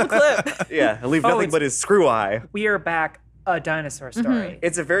on him. Roll the clip. Yeah, and leave Oh, nothing it's- but his screw eye. We are back, a dinosaur story.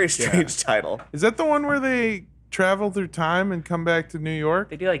 It's a very strange title. Is that the one where they travel through time and come back to New York?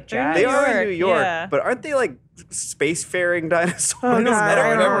 They do like They're jazz. They are in York, New York, yeah. but aren't they like spacefaring dinosaurs? Oh, God,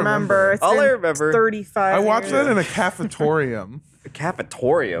 I don't remember. It's All I been remember- 35 I watched years. that in a cafetorium. A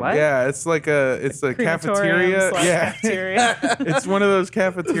cafetorium. What? Yeah, it's a cafeteria. Crematorium/cafeteria. Yeah. It's one of those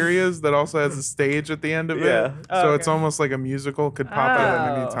cafeterias that also has a stage at the end of Yeah. it. Oh, So okay. it's almost like a musical could pop out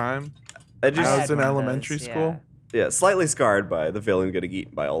at any Oh. time. I I just, was in one of elementary those, school. yeah, slightly scarred by the villain getting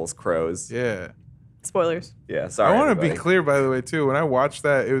eaten by all those crows. Yeah. Spoilers. Yeah, sorry. I want to be everybody. clear, by the way, too. When I watched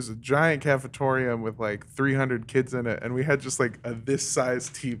that, it was a giant cafetorium with like 300 kids in it, and we had just like a this size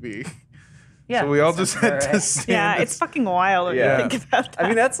TV. Yeah, So we all that just sounds had about to right. stand. Yeah, it's fucking wild when Yeah. you think about that. I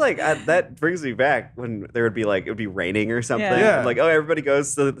mean, that's like that brings me back when there would be like it would be raining or something. Yeah. Yeah. Like, oh, everybody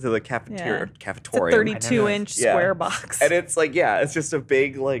goes to the cafeteria. It's a Cafetorium. 32-inch Yeah. square box. And it's like, yeah, it's just a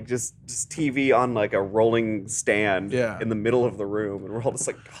big like just TV on like a rolling stand Yeah. in the middle of the room, and we're all just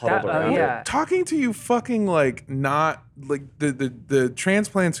like huddled That- oh, around yeah. it. Talking to you fucking like not like the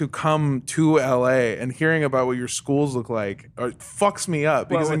transplants who come to LA and hearing about what your schools look like fucks me up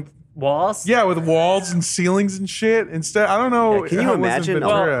because What, with walls? yeah, with walls and ceilings and shit. Instead, I don't know. Yeah, can you how it was in imagine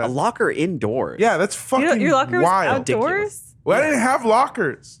Ventura. a locker indoors? Yeah, that's fucking your locker was wild. outdoors? Well, I didn't have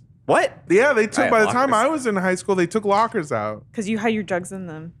lockers. What? Yeah, they took. I By had the time lockers. I was in high school, they took lockers out. Because you had your drugs in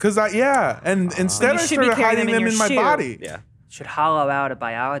them. And instead You I should be started carrying hiding them in them in your my shoe. body. Yeah. Should hollow out a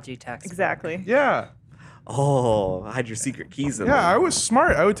biology textbook. Exactly. Yeah, Oh, hide your secret keys in yeah. I them. was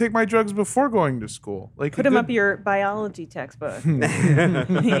smart. I would take my drugs before going to school. Like Put a them up good- your biology textbook. you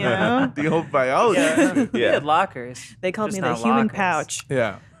know? the old biology. Yeah. We Yeah. had lockers. They called Just me the not human lockers. pouch.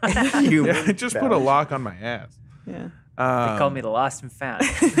 Yeah. Human Yeah, I just put a pouch. lock on my ass. Yeah. They called me the lost and found.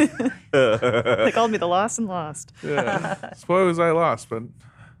 They called me the lost and lost. Yeah. Spoiler was I lost, but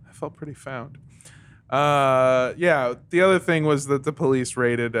I felt pretty found. Yeah. The other thing was that the police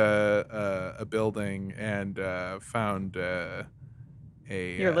raided a building and found a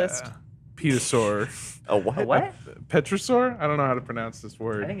Your list? petasaur. A what? A what? Petrosaur? I don't know how to pronounce this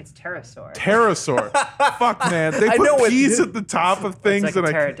word. I think it's pterosaur. Pterosaur. Fuck, man. They I know put what- P's at the top of things, It's like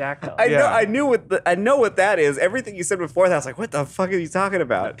and a pterodactyl. I know. Yeah. I know what that is. Everything you said before that, I was like, what the fuck are you talking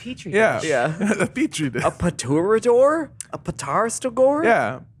about? Petri yeah, dish. Yeah. a petri dish. A pterodor? A ptarstogor?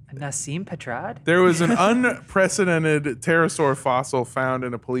 Yeah. A Nassim Petrad? There was an unprecedented pterosaur fossil found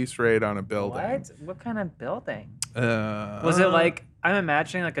in a police raid on a building. What? What kind of building? Uh, Was it like, I'm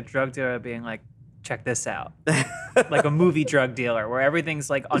imagining like a drug dealer being like, check this out. Like a movie drug dealer where everything's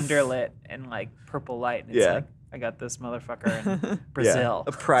like underlit and like purple light. And it's Yeah. like, I got this motherfucker in Brazil.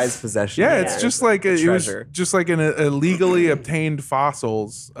 A prized possession. Yeah, it's just like it was treasure. just like an illegally obtained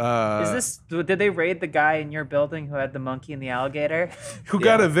fossils. Did they raid the guy in your building who had the monkey and the alligator? Who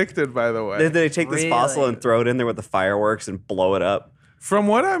got evicted, by the way? Did they take this fossil Really? and throw it in there with the fireworks and blow it up? From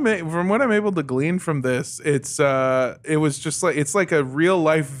what I'm able to glean from this, it was just like it's like a real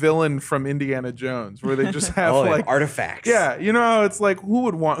life villain from Indiana Jones, where they just have like artifacts. yeah, you know how it's like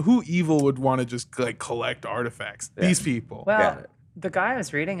who evil would want to just like collect artifacts? These people. Well, Got it. the guy I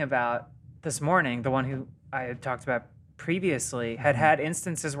was reading about this morning, the one who I had talked about previously, had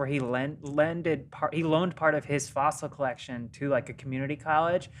instances where he loaned part of his fossil collection to like a community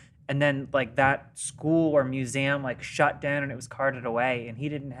college, and then like that school or museum like shut down and it was carted away, and he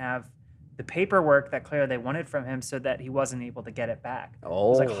didn't have the paperwork that clearly they wanted from him, so that he wasn't able to get it back. It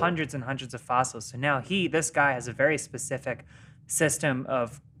was like Oh. hundreds and hundreds of fossils. So now this guy has a very specific system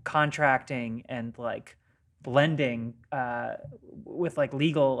of contracting and like blending with like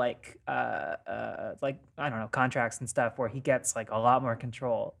legal like I don't know, contracts and stuff, where he gets like a lot more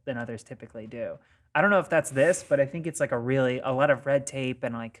control than others typically do. I don't know if that's this, but I think it's like a lot of red tape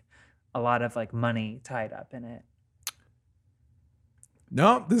and like a lot of like money tied up in it.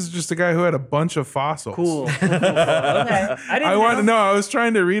 No, this is just a guy who had a bunch of fossils. Cool. Okay. I didn't I want to know. know. I was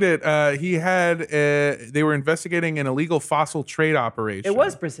trying to read it. He had. They were investigating an illegal fossil trade operation. It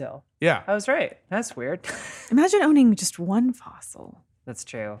was Brazil. Yeah. I was right. That's weird. Imagine owning just one fossil. That's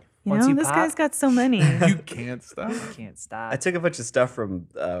true. You Once know, you this pop, guy's got so many. You can't stop. you can't stop. I took a bunch of stuff from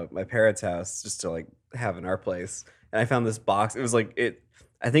my parents' house just to like have in our place, and I found this box. It was like it.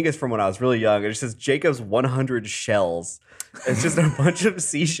 I think it's from when I was really young. It just says Jacob's 100 shells. It's just a bunch of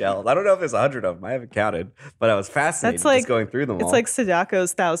seashells. I don't know if there's 100 of them. I haven't counted, but I was fascinated That's like just going through them all. It's like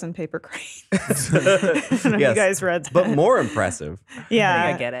Sadako's 1,000 paper cranes. I don't know if you Yes, guys read that. but more impressive. yeah,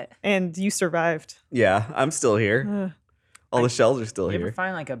 I get it. And you survived. Yeah, I'm still here. All the shells are still You ever here.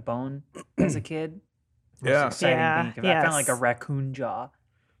 find like a bone as a kid? Yeah. Most exciting Yeah, thing. I found like a yes. raccoon jaw.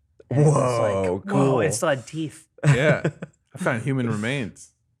 And it was Whoa, like, cool. Whoa, it still had teeth. Yeah. I found human remains.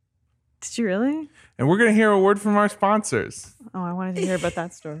 Did you really? And we're going to hear a word from our sponsors. Oh, I wanted to hear about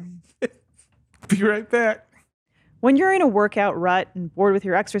that story. Be right back. When you're in a workout rut and bored with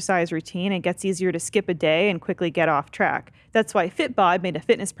your exercise routine, it gets easier to skip a day and quickly get off track. That's why Fitbod made a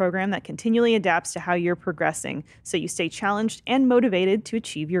fitness program that continually adapts to how you're progressing, so you stay challenged and motivated to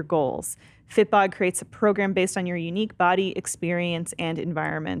achieve your goals. Fitbod creates a program based on your unique body, experience, and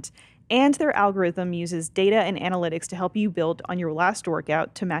environment. And their algorithm uses data and analytics to help you build on your last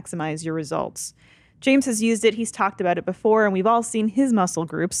workout to maximize your results. James has used it, he's talked about it before, and we've all seen his muscle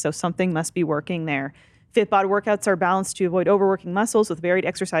groups, so something must be working there. Fitbod workouts are balanced to avoid overworking muscles with varied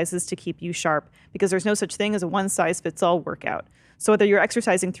exercises to keep you sharp, because there's no such thing as a one-size-fits-all workout. So whether you're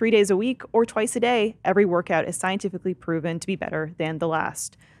exercising 3 days a week or twice a day, every workout is scientifically proven to be better than the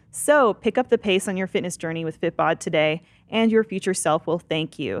last. So pick up the pace on your fitness journey with Fitbod today, and your future self will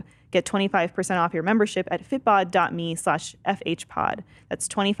thank you. Get 25% off your membership at fitbod.me/FHpod. That's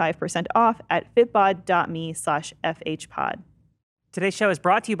 25% off at fitbod.me/FHpod. Today's show is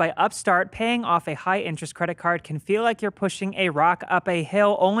brought to you by Upstart. Paying off a high-interest credit card can feel like you're pushing a rock up a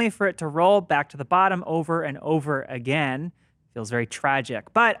hill, only for it to roll back to the bottom over and over again. Feels very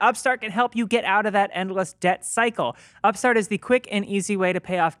tragic. But Upstart can help you get out of that endless debt cycle. Upstart is the quick and easy way to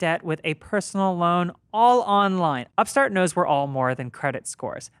pay off debt with a personal loan, all online. Upstart knows we're all more than credit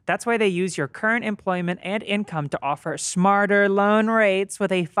scores. That's why they use your current employment and income to offer smarter loan rates.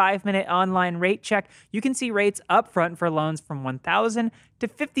 With a 5-minute online rate check, you can see rates upfront for loans from $1,000 to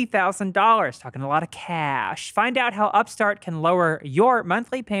 $50,000. Talking a lot of cash. Find out how Upstart can lower your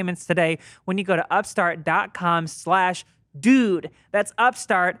monthly payments today when you go to upstart.com/dude. That's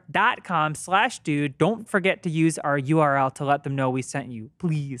upstart.com/dude. Don't forget to use our URL to let them know we sent you,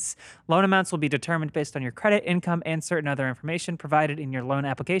 please. Loan amounts will be determined based on your credit, income, and certain other information provided in your loan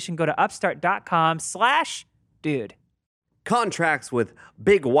application. Go to upstart.com/dude. Contracts with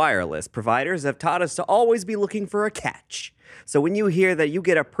big wireless providers have taught us to always be looking for a catch. So when you hear that you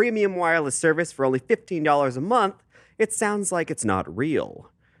get a premium wireless service for only $15 a month, it sounds like it's not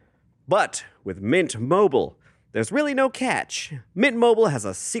real. But with Mint Mobile, there's really no catch. Mint Mobile has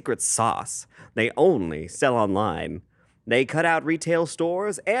a secret sauce. They only sell online. They cut out retail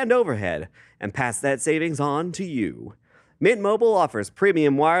stores and overhead and pass that savings on to you. Mint Mobile offers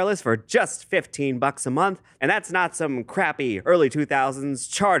premium wireless for just $15 a month, and that's not some crappy early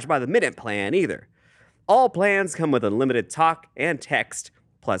 2000s charge by the minute plan either. All plans come with unlimited talk and text,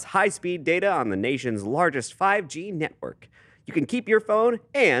 plus high-speed data on the nation's largest 5G network. You can keep your phone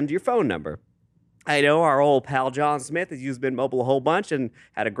and your phone number. I know our old pal John Smith has used Mint Mobile a whole bunch and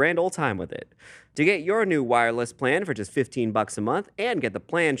had a grand old time with it. To get your new wireless plan for just $15 a month and get the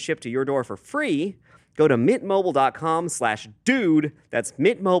plan shipped to your door for free, go to mintmobile.com/dude. That's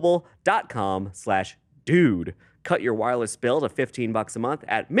mintmobile.com/dude. Cut your wireless bill to $15 a month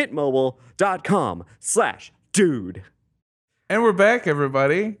at mintmobile.com/dude. And we're back,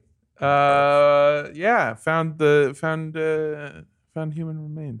 everybody. Found human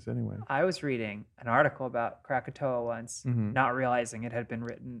remains anyway. I was reading an article about Krakatoa once, not realizing it had been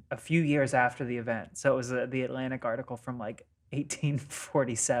written a few years after the event. So it was the Atlantic article from like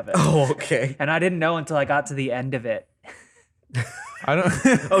 1847. Oh, okay. And I didn't know until I got to the end of it. I don't.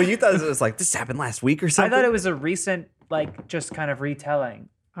 Oh, you thought it was like, this happened last week or I something? thought it was a recent, like, just kind of retelling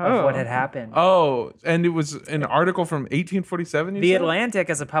of what had happened. Oh, and it was an article from 1847. The Atlantic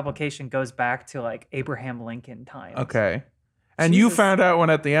as a publication goes back to like Abraham Lincoln times. Okay. And you found out when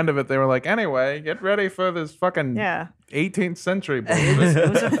at the end of it they were like, anyway, get ready for this fucking 18th century bullshit. It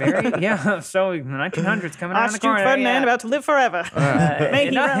was a very, so the 1900s coming around the Archduke corner. Ferdinand about to live forever.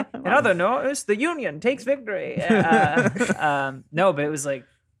 In other news, the Union takes victory. No, but it was like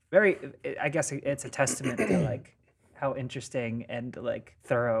I guess it's a testament to like how interesting and like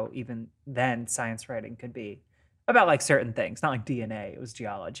thorough even then science writing could be about like certain things. Not like DNA, it was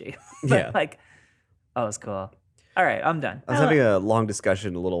geology. But Yeah. like, oh, it was cool. All right, I'm done. I was having a long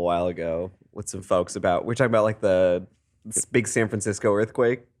discussion a little while ago with some folks about, we're talking about like the big San Francisco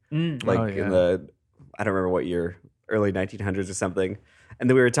earthquake, like Oh, in yeah. the, I don't remember what year, early 1900s or something. And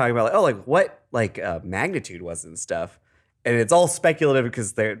then we were talking about what magnitude was it and stuff. And it's all speculative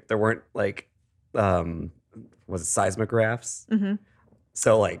because there weren't like, was it seismographs? Mm-hmm.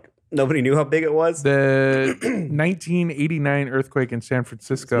 So like nobody knew how big it was. The 1989 earthquake in San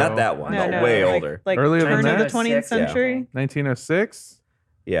Francisco. Not that one, no, way older. Like Earlier than turn of that? the 20th century. 1906.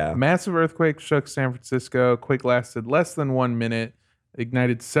 Yeah. Massive earthquake shook San Francisco. Quake lasted less than 1 minute.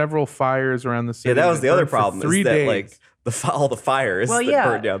 Ignited several fires around the city. Yeah, that was It the other burned for problem 3 is that days. like all the fires that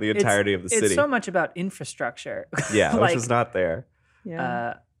burned down the entirety of the city. It's so much about infrastructure. Yeah, like, which is not there.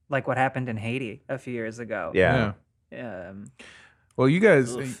 Yeah. like what happened in Haiti a few years ago. Yeah. Well, you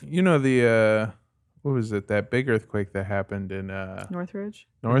guys, you know the what was it? That big earthquake that happened in Northridge.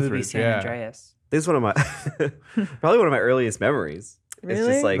 Movie Northridge. San Yeah. Andreas. This is one of my probably one of my earliest memories. It's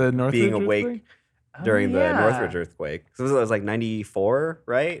Really? just like The Northridge being awake earthquake? during Oh, the yeah. Northridge earthquake. So it was like 94,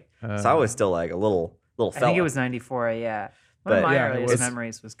 right? So I was still like a little I fella. think it was 94, yeah. One of But- my Yeah, it earliest was.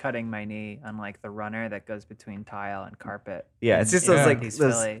 memories was cutting my knee on like the runner that goes between tile and carpet. Yeah, it's just in those like Northeast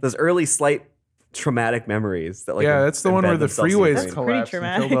Philly. those early slight traumatic memories that like yeah, that's the one where embed the themselves in your freeways brain. That's collapsed pretty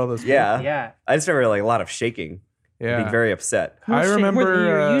and killed all those people. Yeah. Yeah. I just remember like a lot of shaking. Yeah. Being very upset. I More than remember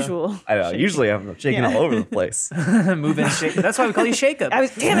your usual. I know. Usually I'm shaking all over the place. Moving shake. That's why we call you Shacob.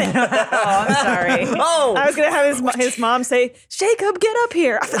 Damn it! Oh, I'm sorry. Oh! I was gonna have his mom say, "Jacob, get up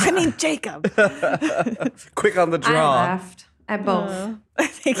here." I mean, Jacob. Quick on the I draw. laughed at both. I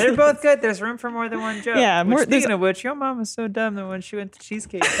think They're both good. There's room for more than one joke. Yeah, Which, there's- speaking of which, your mom was so dumb that when she went to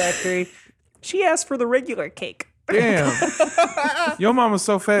Cheesecake Factory, she asked for the regular cake. Damn. Your mom was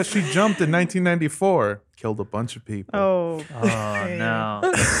so fast, she jumped in 1994. Killed a bunch of people. Oh, Oh no.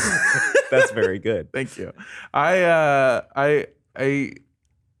 That's very good. Thank you.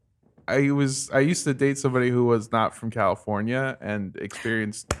 I used to date somebody who was not from California and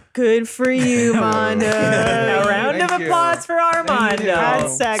experienced good for you, Mondo. A round Thank of you. applause for Armando. God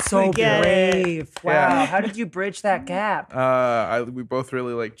sex, So we get it. brave. Wow. Yeah. How did you bridge that gap? we both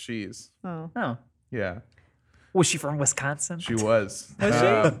really like cheese. Oh. Oh. Yeah. Was she from Wisconsin? She was. Was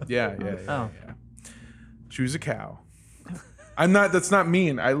she? Yeah. Oh. She was a cow. That's not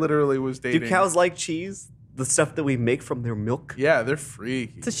mean. I literally was Do dating. cows like cheese? The stuff that we make from their milk? Yeah, they're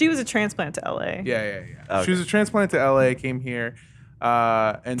free. So she was a transplant to LA. Yeah. Okay. She was a transplant to LA, came here,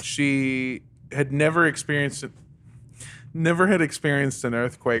 and she had never had experienced an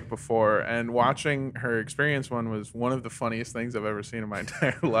earthquake before, and watching her experience one was one of the funniest things I've ever seen in my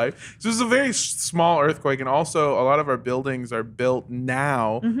entire life. So this is a very small earthquake, and also a lot of our buildings are built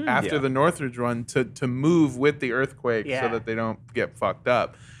now after Yeah. the Northridge one to move with the earthquake Yeah. so that they don't get fucked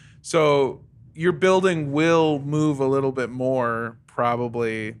up. So your building will move a little bit more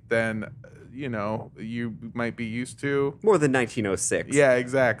probably than you might be used to. More than 1906. Yeah,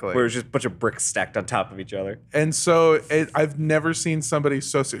 exactly. Where it was just a bunch of bricks stacked on top of each other. And so I've never seen somebody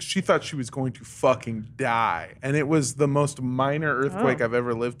so sick. She thought she was going to fucking die. And it was the most minor earthquake I've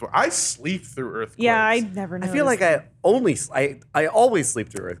ever lived through. I sleep through earthquakes. Yeah, I never know. I feel like I always sleep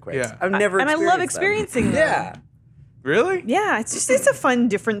through earthquakes. Yeah. I've never and I love experienced them. experiencing them. Yeah. Really? Yeah, it's a fun,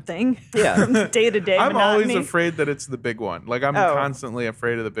 different thing. Yeah. From day to day. I'm always monotony. afraid that it's the big one. Like I'm Oh. constantly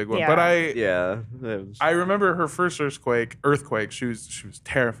afraid of the big one. Yeah. But Yeah. I remember her first earthquake. She was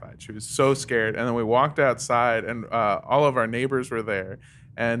terrified. She was so scared. And then we walked outside, and all of our neighbors were there.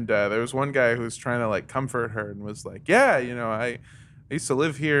 And there was one guy who was trying to like comfort her and was like, "Yeah, I used to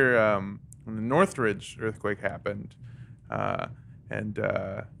live here when the Northridge earthquake happened, and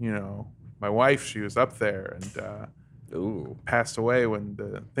my wife, she was up there and Ooh. passed away when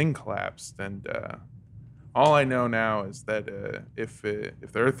the thing collapsed. And all I know now is that if the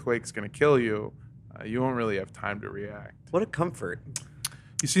earthquake's gonna kill you, you won't really have time to react." What a comfort.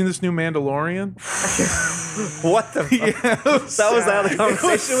 You seen this new Mandalorian? What the fuck? Yeah, That was out of the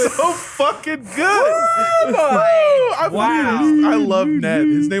conversation. It was so fucking good. I love Ned.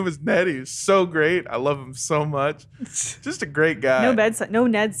 His name was Ned. He was so great. I love him so much. Just a great guy. No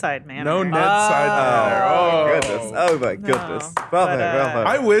Ned side, man. No Ned side manner. Oh, goodness. Oh, my goodness. Well But, done, well done.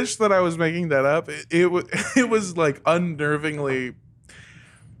 I wish that I was making that up. It was like unnervingly.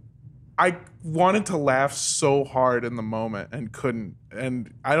 I wanted to laugh so hard in the moment and couldn't.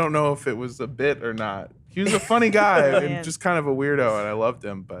 And I don't know if it was a bit or not. He was a funny guy and Man. just kind of a weirdo, and I loved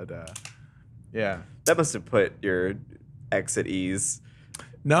him. But yeah. That must have put your ex at ease.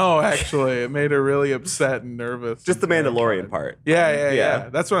 No, actually, it made her really upset and nervous. Just the and Mandalorian terrified. part. Yeah. Yeah.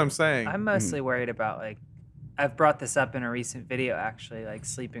 That's what I'm saying. I'm mostly worried about like I've brought this up in a recent video actually, like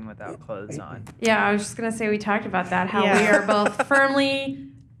sleeping without clothes on. Yeah, I was just gonna say we talked about that. How Yeah. we are both firmly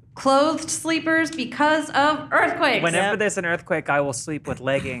clothed sleepers because of earthquakes. Whenever there's an earthquake, I will sleep with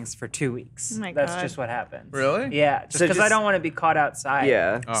leggings for 2 weeks. Oh my That's God. just what happens. Really? Yeah, just So because I just- don't want to be caught outside.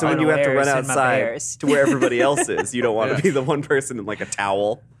 Yeah. Oh. So when you have to run Unawares in my outside bears. to where everybody else is, you don't want Yeah. to be the one person in like a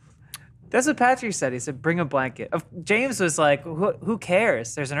towel. That's what Patrick said. He said, bring a blanket. James was like, who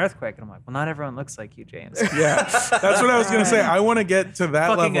cares? There's an earthquake. And I'm like, well, not everyone looks like you, James. Yeah. That's what I was going to say. I want to get to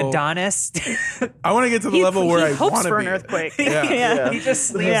that Fucking level. Adonis. I want to get to the level where I hopes want to for be. an earthquake. Yeah. He just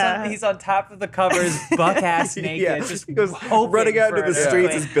sleeps Yeah. he's on top of the covers, buck ass naked, Yeah. just He goes hoping running out for into the an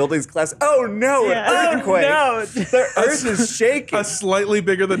streets earthquake. as buildings collapse. Oh no, Yeah. an earthquake. No. The earth is shaking. A slightly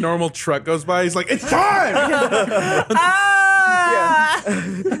bigger than normal truck goes by. He's like, "It's time!"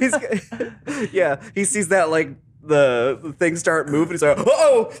 Yeah, he sees that like the thing start moving. He's like,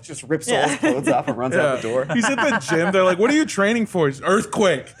 oh, just rips all his clothes off and runs out the door. He's at the gym. They're like, "What are you training for?" He's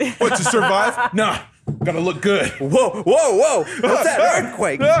earthquake. What, to survive? Nah, gotta look good. Whoa, whoa, whoa! What's that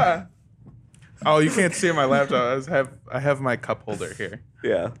earthquake? Ah. Oh, you can't see on my laptop. I have my cup holder here.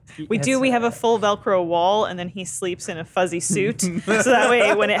 Yeah, We have a full Velcro wall, and then he sleeps in a fuzzy suit. So that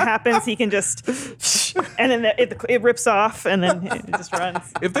way, when it happens, he can just, and then it rips off, and then it just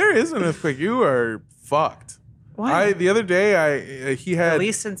runs. If there is an earthquake, you are fucked. Why? The other day, he had At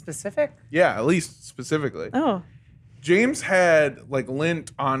least in specific? yeah, at least specifically. Oh, James had like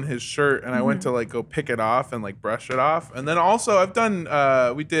lint on his shirt, and I went to like go pick it off and like brush it off. And then also I've done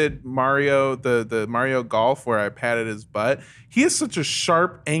we did Mario the Mario Golf where I patted his butt. He is such a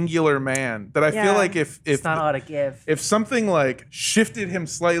sharp, angular man that I feel Yeah. like if It's not a lot to give. if something like shifted him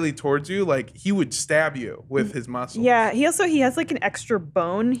slightly towards you, like he would stab you with his muscle. yeah. He has like an extra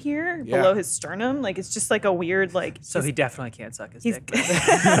bone here Yeah. below his sternum. Like it's just like a weird like. So he definitely can't suck his He's. dick.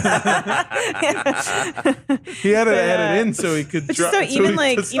 He had to add Yeah. it in so he could But drop. so so even he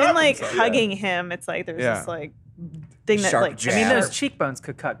like could stop even like himself. hugging him, it's like there's Yeah. this like thing that Sharp like. jab. I mean, Yeah. those cheekbones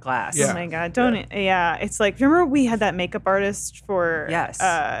could cut glass. Yeah. Oh my god! Yeah, it's like remember we had that makeup artist for Yes.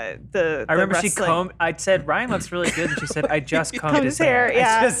 the I remember she wrestling- combed. I said Ryan looks really good, and she said I just combed Combed his his hair, hair.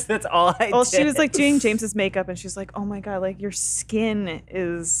 yeah. That's all I Well, did. she was like doing James's makeup, and she's like, "Oh my god, like your skin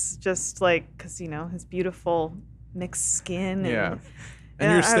is just like because his beautiful mixed skin." Yeah. And,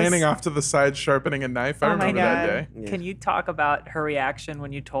 And you're I was- standing off to the side sharpening a knife. I Oh my remember that God. day. Can you talk about her reaction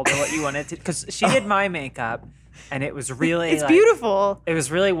when you told her what you wanted to? Because she did my makeup, and it was really It's like, beautiful. It was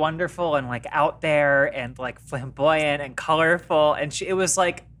really wonderful and like out there and like flamboyant and colorful, and it was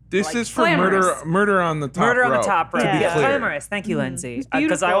like This like is for glamorous. murder on the top Murder on the rope, top row. to be Yeah. clear. Glamorous. Thank you, Lindsay. It's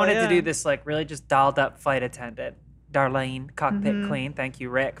Because I beautiful, wanted to yeah. do this like really just dolled up flight attendant, Darlene, cockpit queen. Thank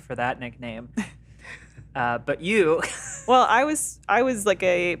you, Rick, for that nickname. But you, Well, I was like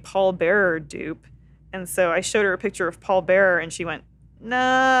a Paul Bearer dupe, and so I showed her a picture of Paul Bearer, and she went, no.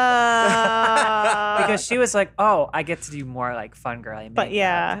 Because she was like, "Oh, I get to do more like fun girly makeup." But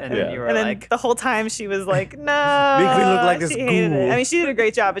yeah, and then you were and then like, the whole time she was like, "No, Make me look like this she hated it. ghoul. I mean, she did a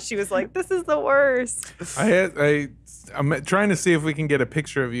great job, but she was like, "This is the worst." I'm trying to see if we can get a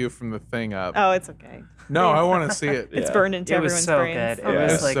picture of you from the thing up. Oh, it's okay. No, I want to see it. It's Yeah. burned into "It was everyone's so brains. good. Oh, It Yeah.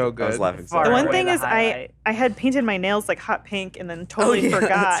 was It's like so good. I was laughing so far The hard. one away thing the is, highlight. I had painted my nails like hot pink and then totally yeah, forgot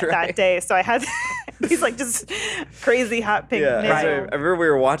that's right. that day, so I had these like just crazy hot pink Yeah, nails. so I remember we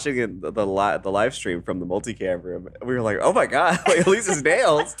were watching it, the live stream from the multicam room. We were like, "Oh my god, like Elise's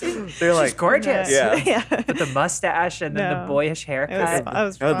nails!" They're she's like, gorgeous. Yeah. yeah. With the mustache and then the No. boyish It was, haircut. I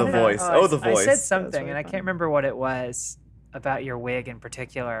was Oh, the fun. voice. I- Oh, the I voice. said something, really and I fun. can't remember what it was about your wig in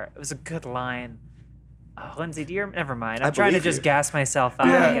particular. It was a good line. Oh, Lindsay, do you? Never mind. I'm I trying to believe just you. gas myself out.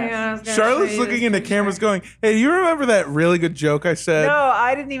 Yeah. again. I was gonna Charlotte's show you looking this into picture. cameras going, "Hey, do you remember that really good joke I said?" No,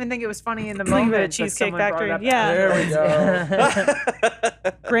 I didn't even think it was funny in the Like the moment. but Cheesecake someone brought Factory? it up Yeah. There we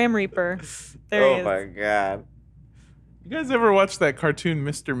afterwards. Graham Reaper. There he "Oh is. my god, You guys ever watch that cartoon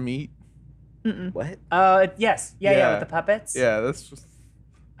Mr. Meat? what?" Yes. Yeah, Yeah. with the puppets. Yeah, that's just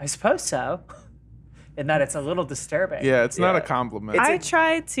I suppose so. In that it's a little disturbing. yeah, it's not a Yeah. compliment. I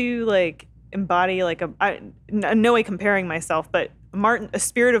tried to like embody like no way comparing myself, but a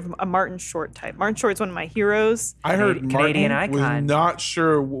spirit of a Martin Short type. Martin Short's one of my heroes. I heard Canadian Martin icon. was not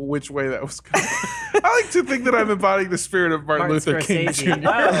sure which way that was going. I like to think that I'm embodying the spirit of Martin Luther King Scorsese. Jr.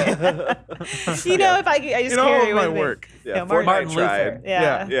 Oh, You know, if I just In all carry of my with me. work. Yeah, Yeah, Fortnite Martin tried. Luther.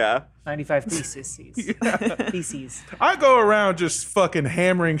 Yeah. Yeah. 95 theses. Theses. I go around just fucking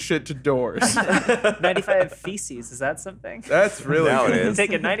hammering shit to doors. 95 feces. Is that something? That's really Now it good. is.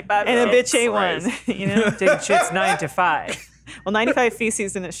 Taking 95 And a feces. bitch ain't one. You know, Taking shits 9 to 5. well, 95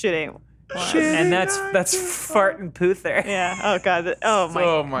 feces and it shit ain't one. And that's fart and poother. Yeah. Oh god. Oh my.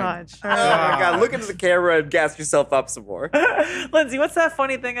 Oh my god. Oh my god, look into the camera and gas yourself up some more. Lindsay, what's that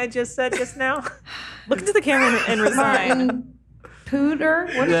funny thing I just said just now? Look into the camera and resign. Martin Pooter?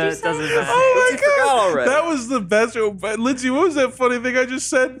 What did Yeah, you it say? doesn't matter. Oh my You forgot god, already. that was the best. But Lindsay, what was that funny thing I just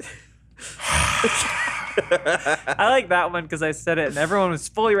said? I like that one because I said it and everyone was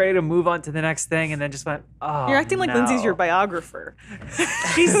fully ready to move on to the next thing and then just went, oh, You're acting like no. Lindsay's your biographer.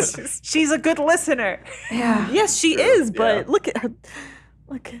 She's a good listener. Yeah. Yes, she is, but Yeah. look at her.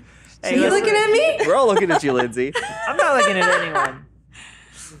 Look. Hey, Are you listen, looking at me? We're all looking at you, Lindsay. I'm not looking at anyone.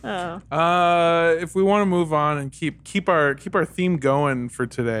 Oh. If we want to move on and keep our theme going for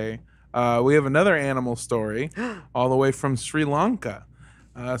today, we have another animal story, all the way from Sri Lanka.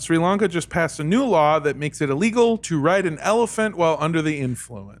 Sri Lanka just passed a new law that makes it illegal to ride an elephant while under the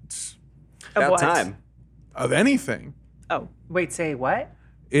influence About what? time. of anything. Oh. Wait, say what?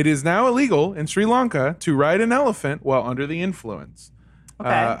 It is now illegal in Sri Lanka to ride an elephant while under the influence.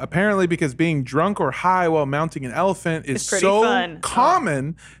 Okay. Apparently, because being drunk or high while mounting an elephant is It's pretty so fun.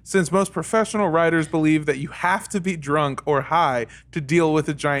 common, since most professional riders believe that you have to be drunk or high to deal with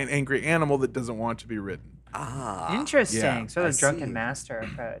a giant angry animal that doesn't want to be ridden. Interesting. yeah, So the I drunken see. master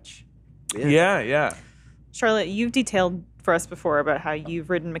approach. Yeah. Charlotte, you've detailed for us before about how you've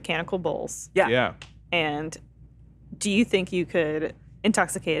ridden mechanical bulls. Yeah. And do you think you could,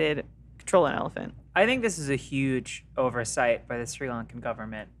 intoxicated, control an elephant? I think this is a huge oversight by the Sri Lankan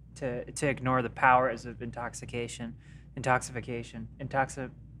government to ignore the powers of intoxication.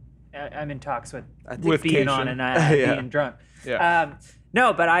 I'm in talks with With being on cation. and I Yeah. being drunk. Yeah.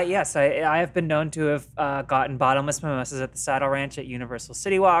 No, but I have been known to have gotten bottomless mimosas at the Saddle Ranch at Universal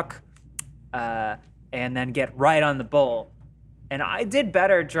City Walk, and then get right on the bull. And I did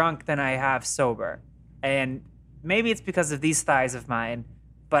better drunk than I have sober. And maybe it's because of these thighs of mine,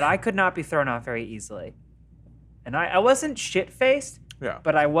 but I could not be thrown off very easily. And I wasn't shit-faced, Yeah.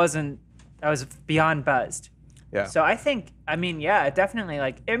 but I was beyond buzzed. Yeah. So I think, it definitely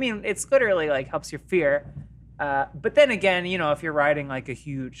it's literally like helps your fear. But then again, if you're riding like a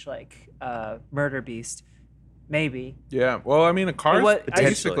huge murder beast, maybe. Yeah. Well, I mean, a car Well, is I-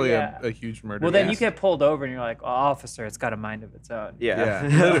 basically yeah. a huge murder. Well, then you beast. get pulled over and you're like, oh, officer, it's got a mind of its own. Yeah.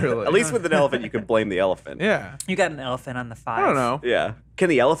 Yeah, literally. At least with an elephant, you can blame the elephant. Yeah. You got an elephant on the 5. I don't know. Yeah. Can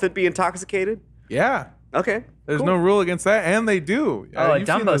the elephant be intoxicated? Yeah. Okay. There's cool. no rule against that, and they do. Oh, a You've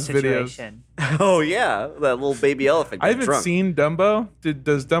seen Dumbo those videos. situation. Oh yeah, that little baby elephant. I got haven't drunk. seen Dumbo.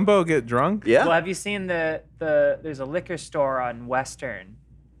 Does Dumbo get drunk? Yeah. Well, have you seen there's a liquor store on Western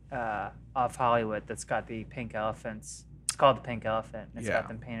off Hollywood that's got the pink elephants. It's called the Pink Elephant. And it's Yeah. got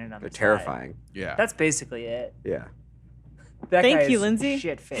them painted on They're the side. terrifying. Yeah. That's basically it. Yeah. That Thank guy you, is Lindsay.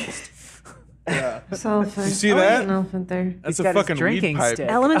 Shit-faced. This elephant. You see Oh, that? there's an elephant there. That's He's a got his fucking drinking weed pipe. stick.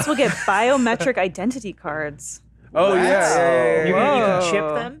 Elements will get biometric identity cards. Oh yeah, yeah, yeah, You yeah. can Whoa.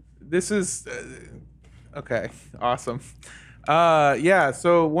 chip them? This is okay. Awesome. Yeah.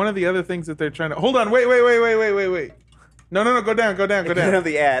 So one of the other things that they're trying to hold on. Wait. No. Go down. I don't have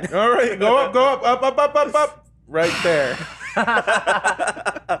the ad. All right. Go up. Right there.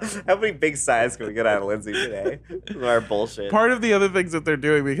 How many big signs can we get out of Lindsay today? Our bullshit. Part of the other things that they're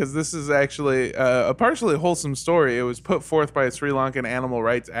doing, because this is actually a partially wholesome story, it was put forth by a Sri Lankan animal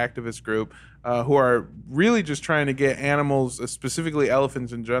rights activist group who are really just trying to get animals, specifically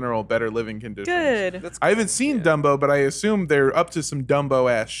elephants in general, better living conditions. Good. I haven't seen Dumbo, but I assume they're up to some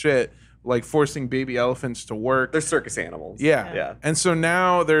Dumbo-ass shit, like forcing baby elephants to work. They're circus animals. Yeah. Yeah. And so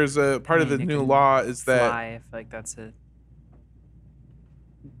now there's a part of the You new can law is that fly if like that's a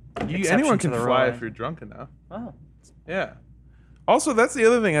anyone exception can to the fly rule. if you're drunk enough. Oh, Yeah. Also, that's the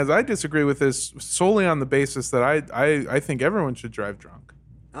other thing, is I disagree with this solely on the basis that I think everyone should drive drunk.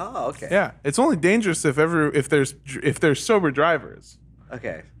 Oh, okay. Yeah, it's only dangerous if there's sober drivers.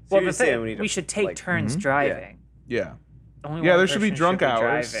 Okay. So well, you're but saying we need to, should take like, turns driving. Yeah. Only Yeah, one there should be person drunk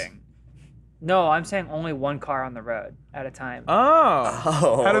hours. driving. No, I'm saying only one car on the road at a time. Oh.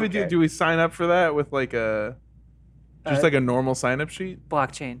 Oh, How do we okay. do we sign up for that with like a like a normal sign up sheet?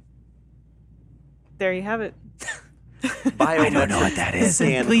 Blockchain. There you have it. I don't know what that is.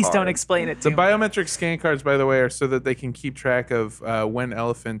 Please don't explain it to The me. biometric scan cards, by the way, are so that they can keep track of when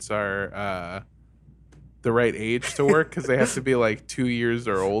elephants are the right age to work, because they have to be like 2 years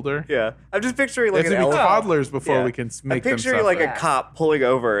or older. Yeah. I'm just picturing They like have an to be elephant. toddlers before Yeah. we can I'm make them picturing suffer. like a Yeah. cop pulling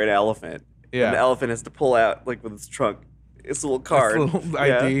over an elephant. Yeah. And the elephant has to pull out like with its trunk. It's a little card. little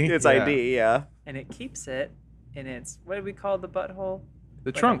Yeah, ID, It's yeah. ID, yeah. And it keeps it in its, what do we call the butthole? The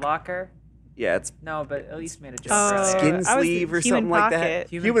Like a trunk. locker? Yeah, it's No, but at least made a joke Oh, earlier. skin I was sleeve or human something like that. pocket.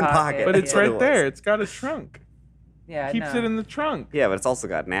 Human pocket. But it's Yeah. right there. It's got a trunk. Yeah, Keeps no. it in the trunk. Yeah, but it's also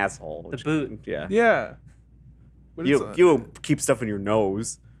got an asshole. The boot. Yeah. Yeah. But You it's, you don't keep stuff in your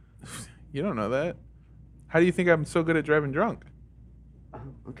nose. you don't know that. How do you think I'm so good at driving drunk?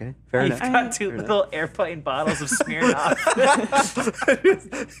 Okay, fair You've enough. got two little airplane bottles of Smirnoff.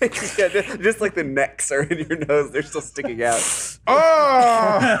 just like the necks are in your nose, they're still sticking out. So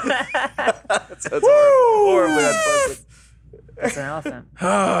Oh! it's horribly unpleasant. That's an elephant.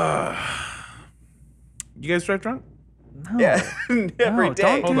 You guys drive drunk? No. Yeah, every No, day.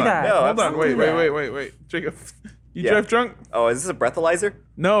 don't do Hold on. that. No, Hold on. absolutely not. Wait. Jacob, you Yeah. drive drunk? Oh, is this a breathalyzer?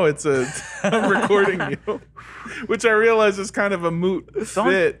 No, it's I'm recording you. Which I realize is kind of a moot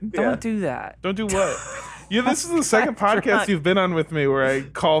fit. Don't Yeah. do that. Don't do what? This is the second podcast you've been on with me where I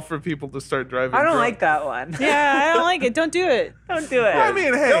call for people to start driving I don't drunk. like that one. Yeah, I don't like it. Don't do it. Don't do it. I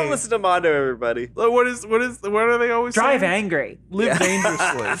mean, hey. Don't listen to Mondo, everybody. What are they always Drive saying? angry. Live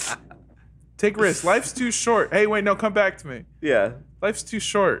dangerously. Take risks. Life's too short. Hey, wait, no, come back to me. Yeah. Life's too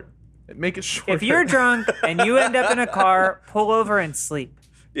short. Make it short. If you're drunk and you end up in a car, pull over and sleep.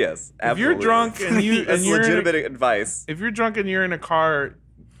 Yes. If you're absolutely. drunk and you That's and you're legitimate advice. if you're drunk and you're in a car,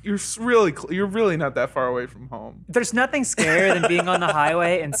 you're really not that far away from home. There's nothing scarier than being on the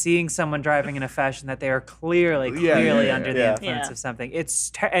highway and seeing someone driving in a fashion that they are clearly Yeah, under the yeah. influence Yeah. of something.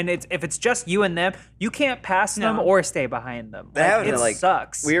 It's if it's just you and them, you can't pass them No. or stay behind them. That Like, happened, it like,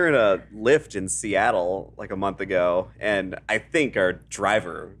 sucks. We were in a Lyft in Seattle like a month ago, and I think our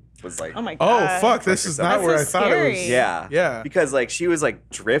driver was like, Oh my Oh god. fuck! This is not That's where so I thought it was. scary. yeah, Yeah. because like she was like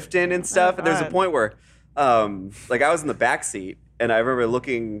drifting and stuff, and there's a God. point where, like I was in the back seat, and I remember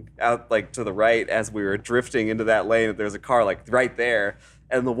looking out like to the right as we were drifting into that lane, and there was a car like right there,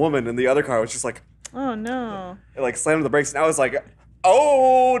 and the woman in the other car was just like Oh no. slamming the brakes, and I was like,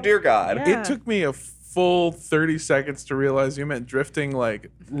 oh dear God. Yeah. It took me a full 30 seconds to realize you meant drifting, like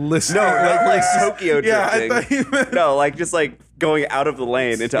listening. No, like Tokyo Yeah, I drifting. thought you meant. No, like just like going out of the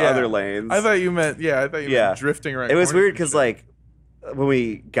lane into Yeah. other lanes. I thought you meant. Yeah, I thought you Yeah. meant drifting right. It was corners weird and because shit. like when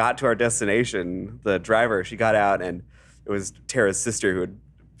we got to our destination, the driver, she got out, and it was Tara's sister who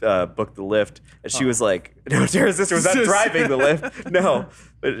had booked the Lyft, and she was like, no, Tara's sister was not driving the Lyft. No,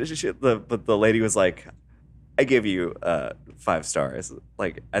 but the lady was like, I give you 5 stars.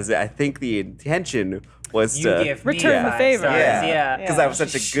 Like, as I think the intention was you to give me Return the 5 favor. stars. yeah, because Yeah. I was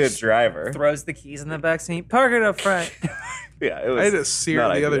such a good driver. Throws the keys in the back seat. Park it up front. Yeah, it was. I had a sear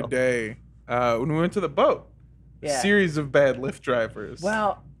not the other ideal. day when we went to the boat. Yeah. Series of bad Lyft drivers.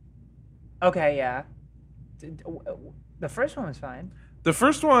 Well, okay, yeah. The first one was fine. The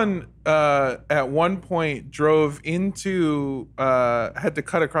first one at one point drove into had to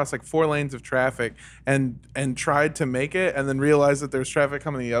cut across like 4 lanes of traffic and tried to make it, and then realized that there's traffic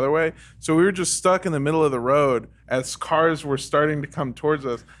coming the other way. So we were just stuck in the middle of the road as cars were starting to come towards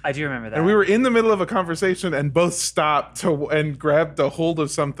us. I do remember that. And we were in the middle of a conversation and both stopped and grabbed a hold of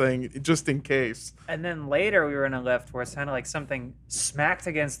something just in case. And then later we were in a lift where it sounded like something smacked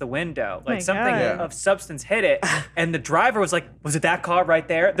against the window, like my something God. of substance hit it. And the driver was like, "Was it that car right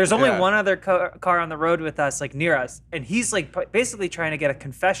there?" There's only Yeah. one other car on the road with us, like near us, and he's like basically trying to get a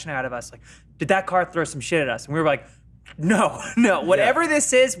confession out of us, like, "Did that car throw some shit at us?" And we were like, "No, whatever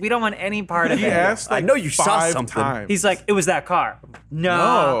this is, we don't want any part of He it." asked I like know you saw 5 something. times. He's like, "It was that car."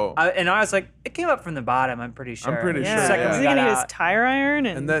 No. And I was like, "It came up from the bottom. I'm pretty sure." pretty Yeah. sure, Second yeah. Is we he got gonna use out. tire iron?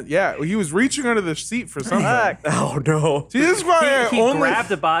 and then he was reaching under the seat for something. Fuck. Oh no. See, this is why He I only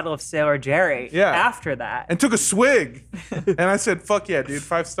grabbed a bottle of Sailor Jerry Yeah. after that. and took a swig. And I said, "Fuck yeah, dude,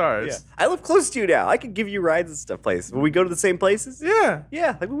 5 stars." Yeah. I live close to you now. I could give you rides and stuff places. Will we go to the same places? Yeah.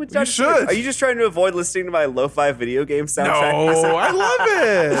 Yeah, like we went You down. should. Are you just trying to avoid listening to my lo-fi video game soundtrack? No, I love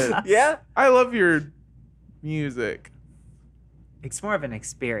it. Yeah. I love your music. It's more of an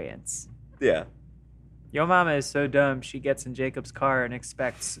experience. Yeah. Your mama is so dumb, she gets in Jacob's car and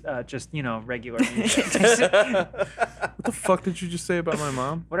expects just, regular music. What the fuck did you just say about my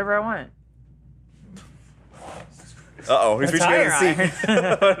mom? Whatever I want. Uh-oh, he's A reaching tire out the seat.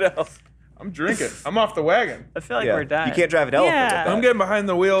 Oh no. I'm drinking. I'm off the wagon. I feel like Yeah. we're done. You can't drive an elephant. Yeah. with I'm that. getting behind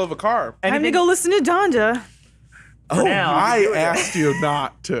the wheel of a car. Time to Anything- go listen to Donda. Oh, now. I asked you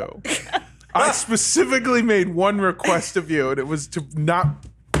not to. I specifically made one request of you, and it was to not.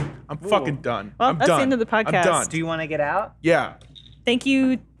 I'm fucking done. Well, I'm that's the done. end of the I'm podcast. done. Do you want to get out? Yeah. Thank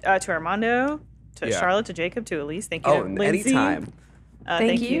you to Armando, to Yeah. Charlotte, to Jacob, to Elise. Thank you Oh, to Lindsay. anytime. Thank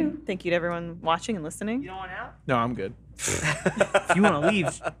Thank you. you. Thank you to everyone watching and listening. You don't want out? No, I'm good. If you want to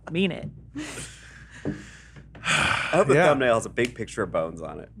leave, mean it. I hope the Yeah. thumbnail has a big picture of Bones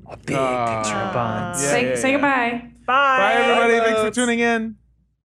on it. Big picture of Bonds. Yeah, Say yeah, say yeah. goodbye. Bye. Bye, everybody. Bye, Thanks for folks. tuning in.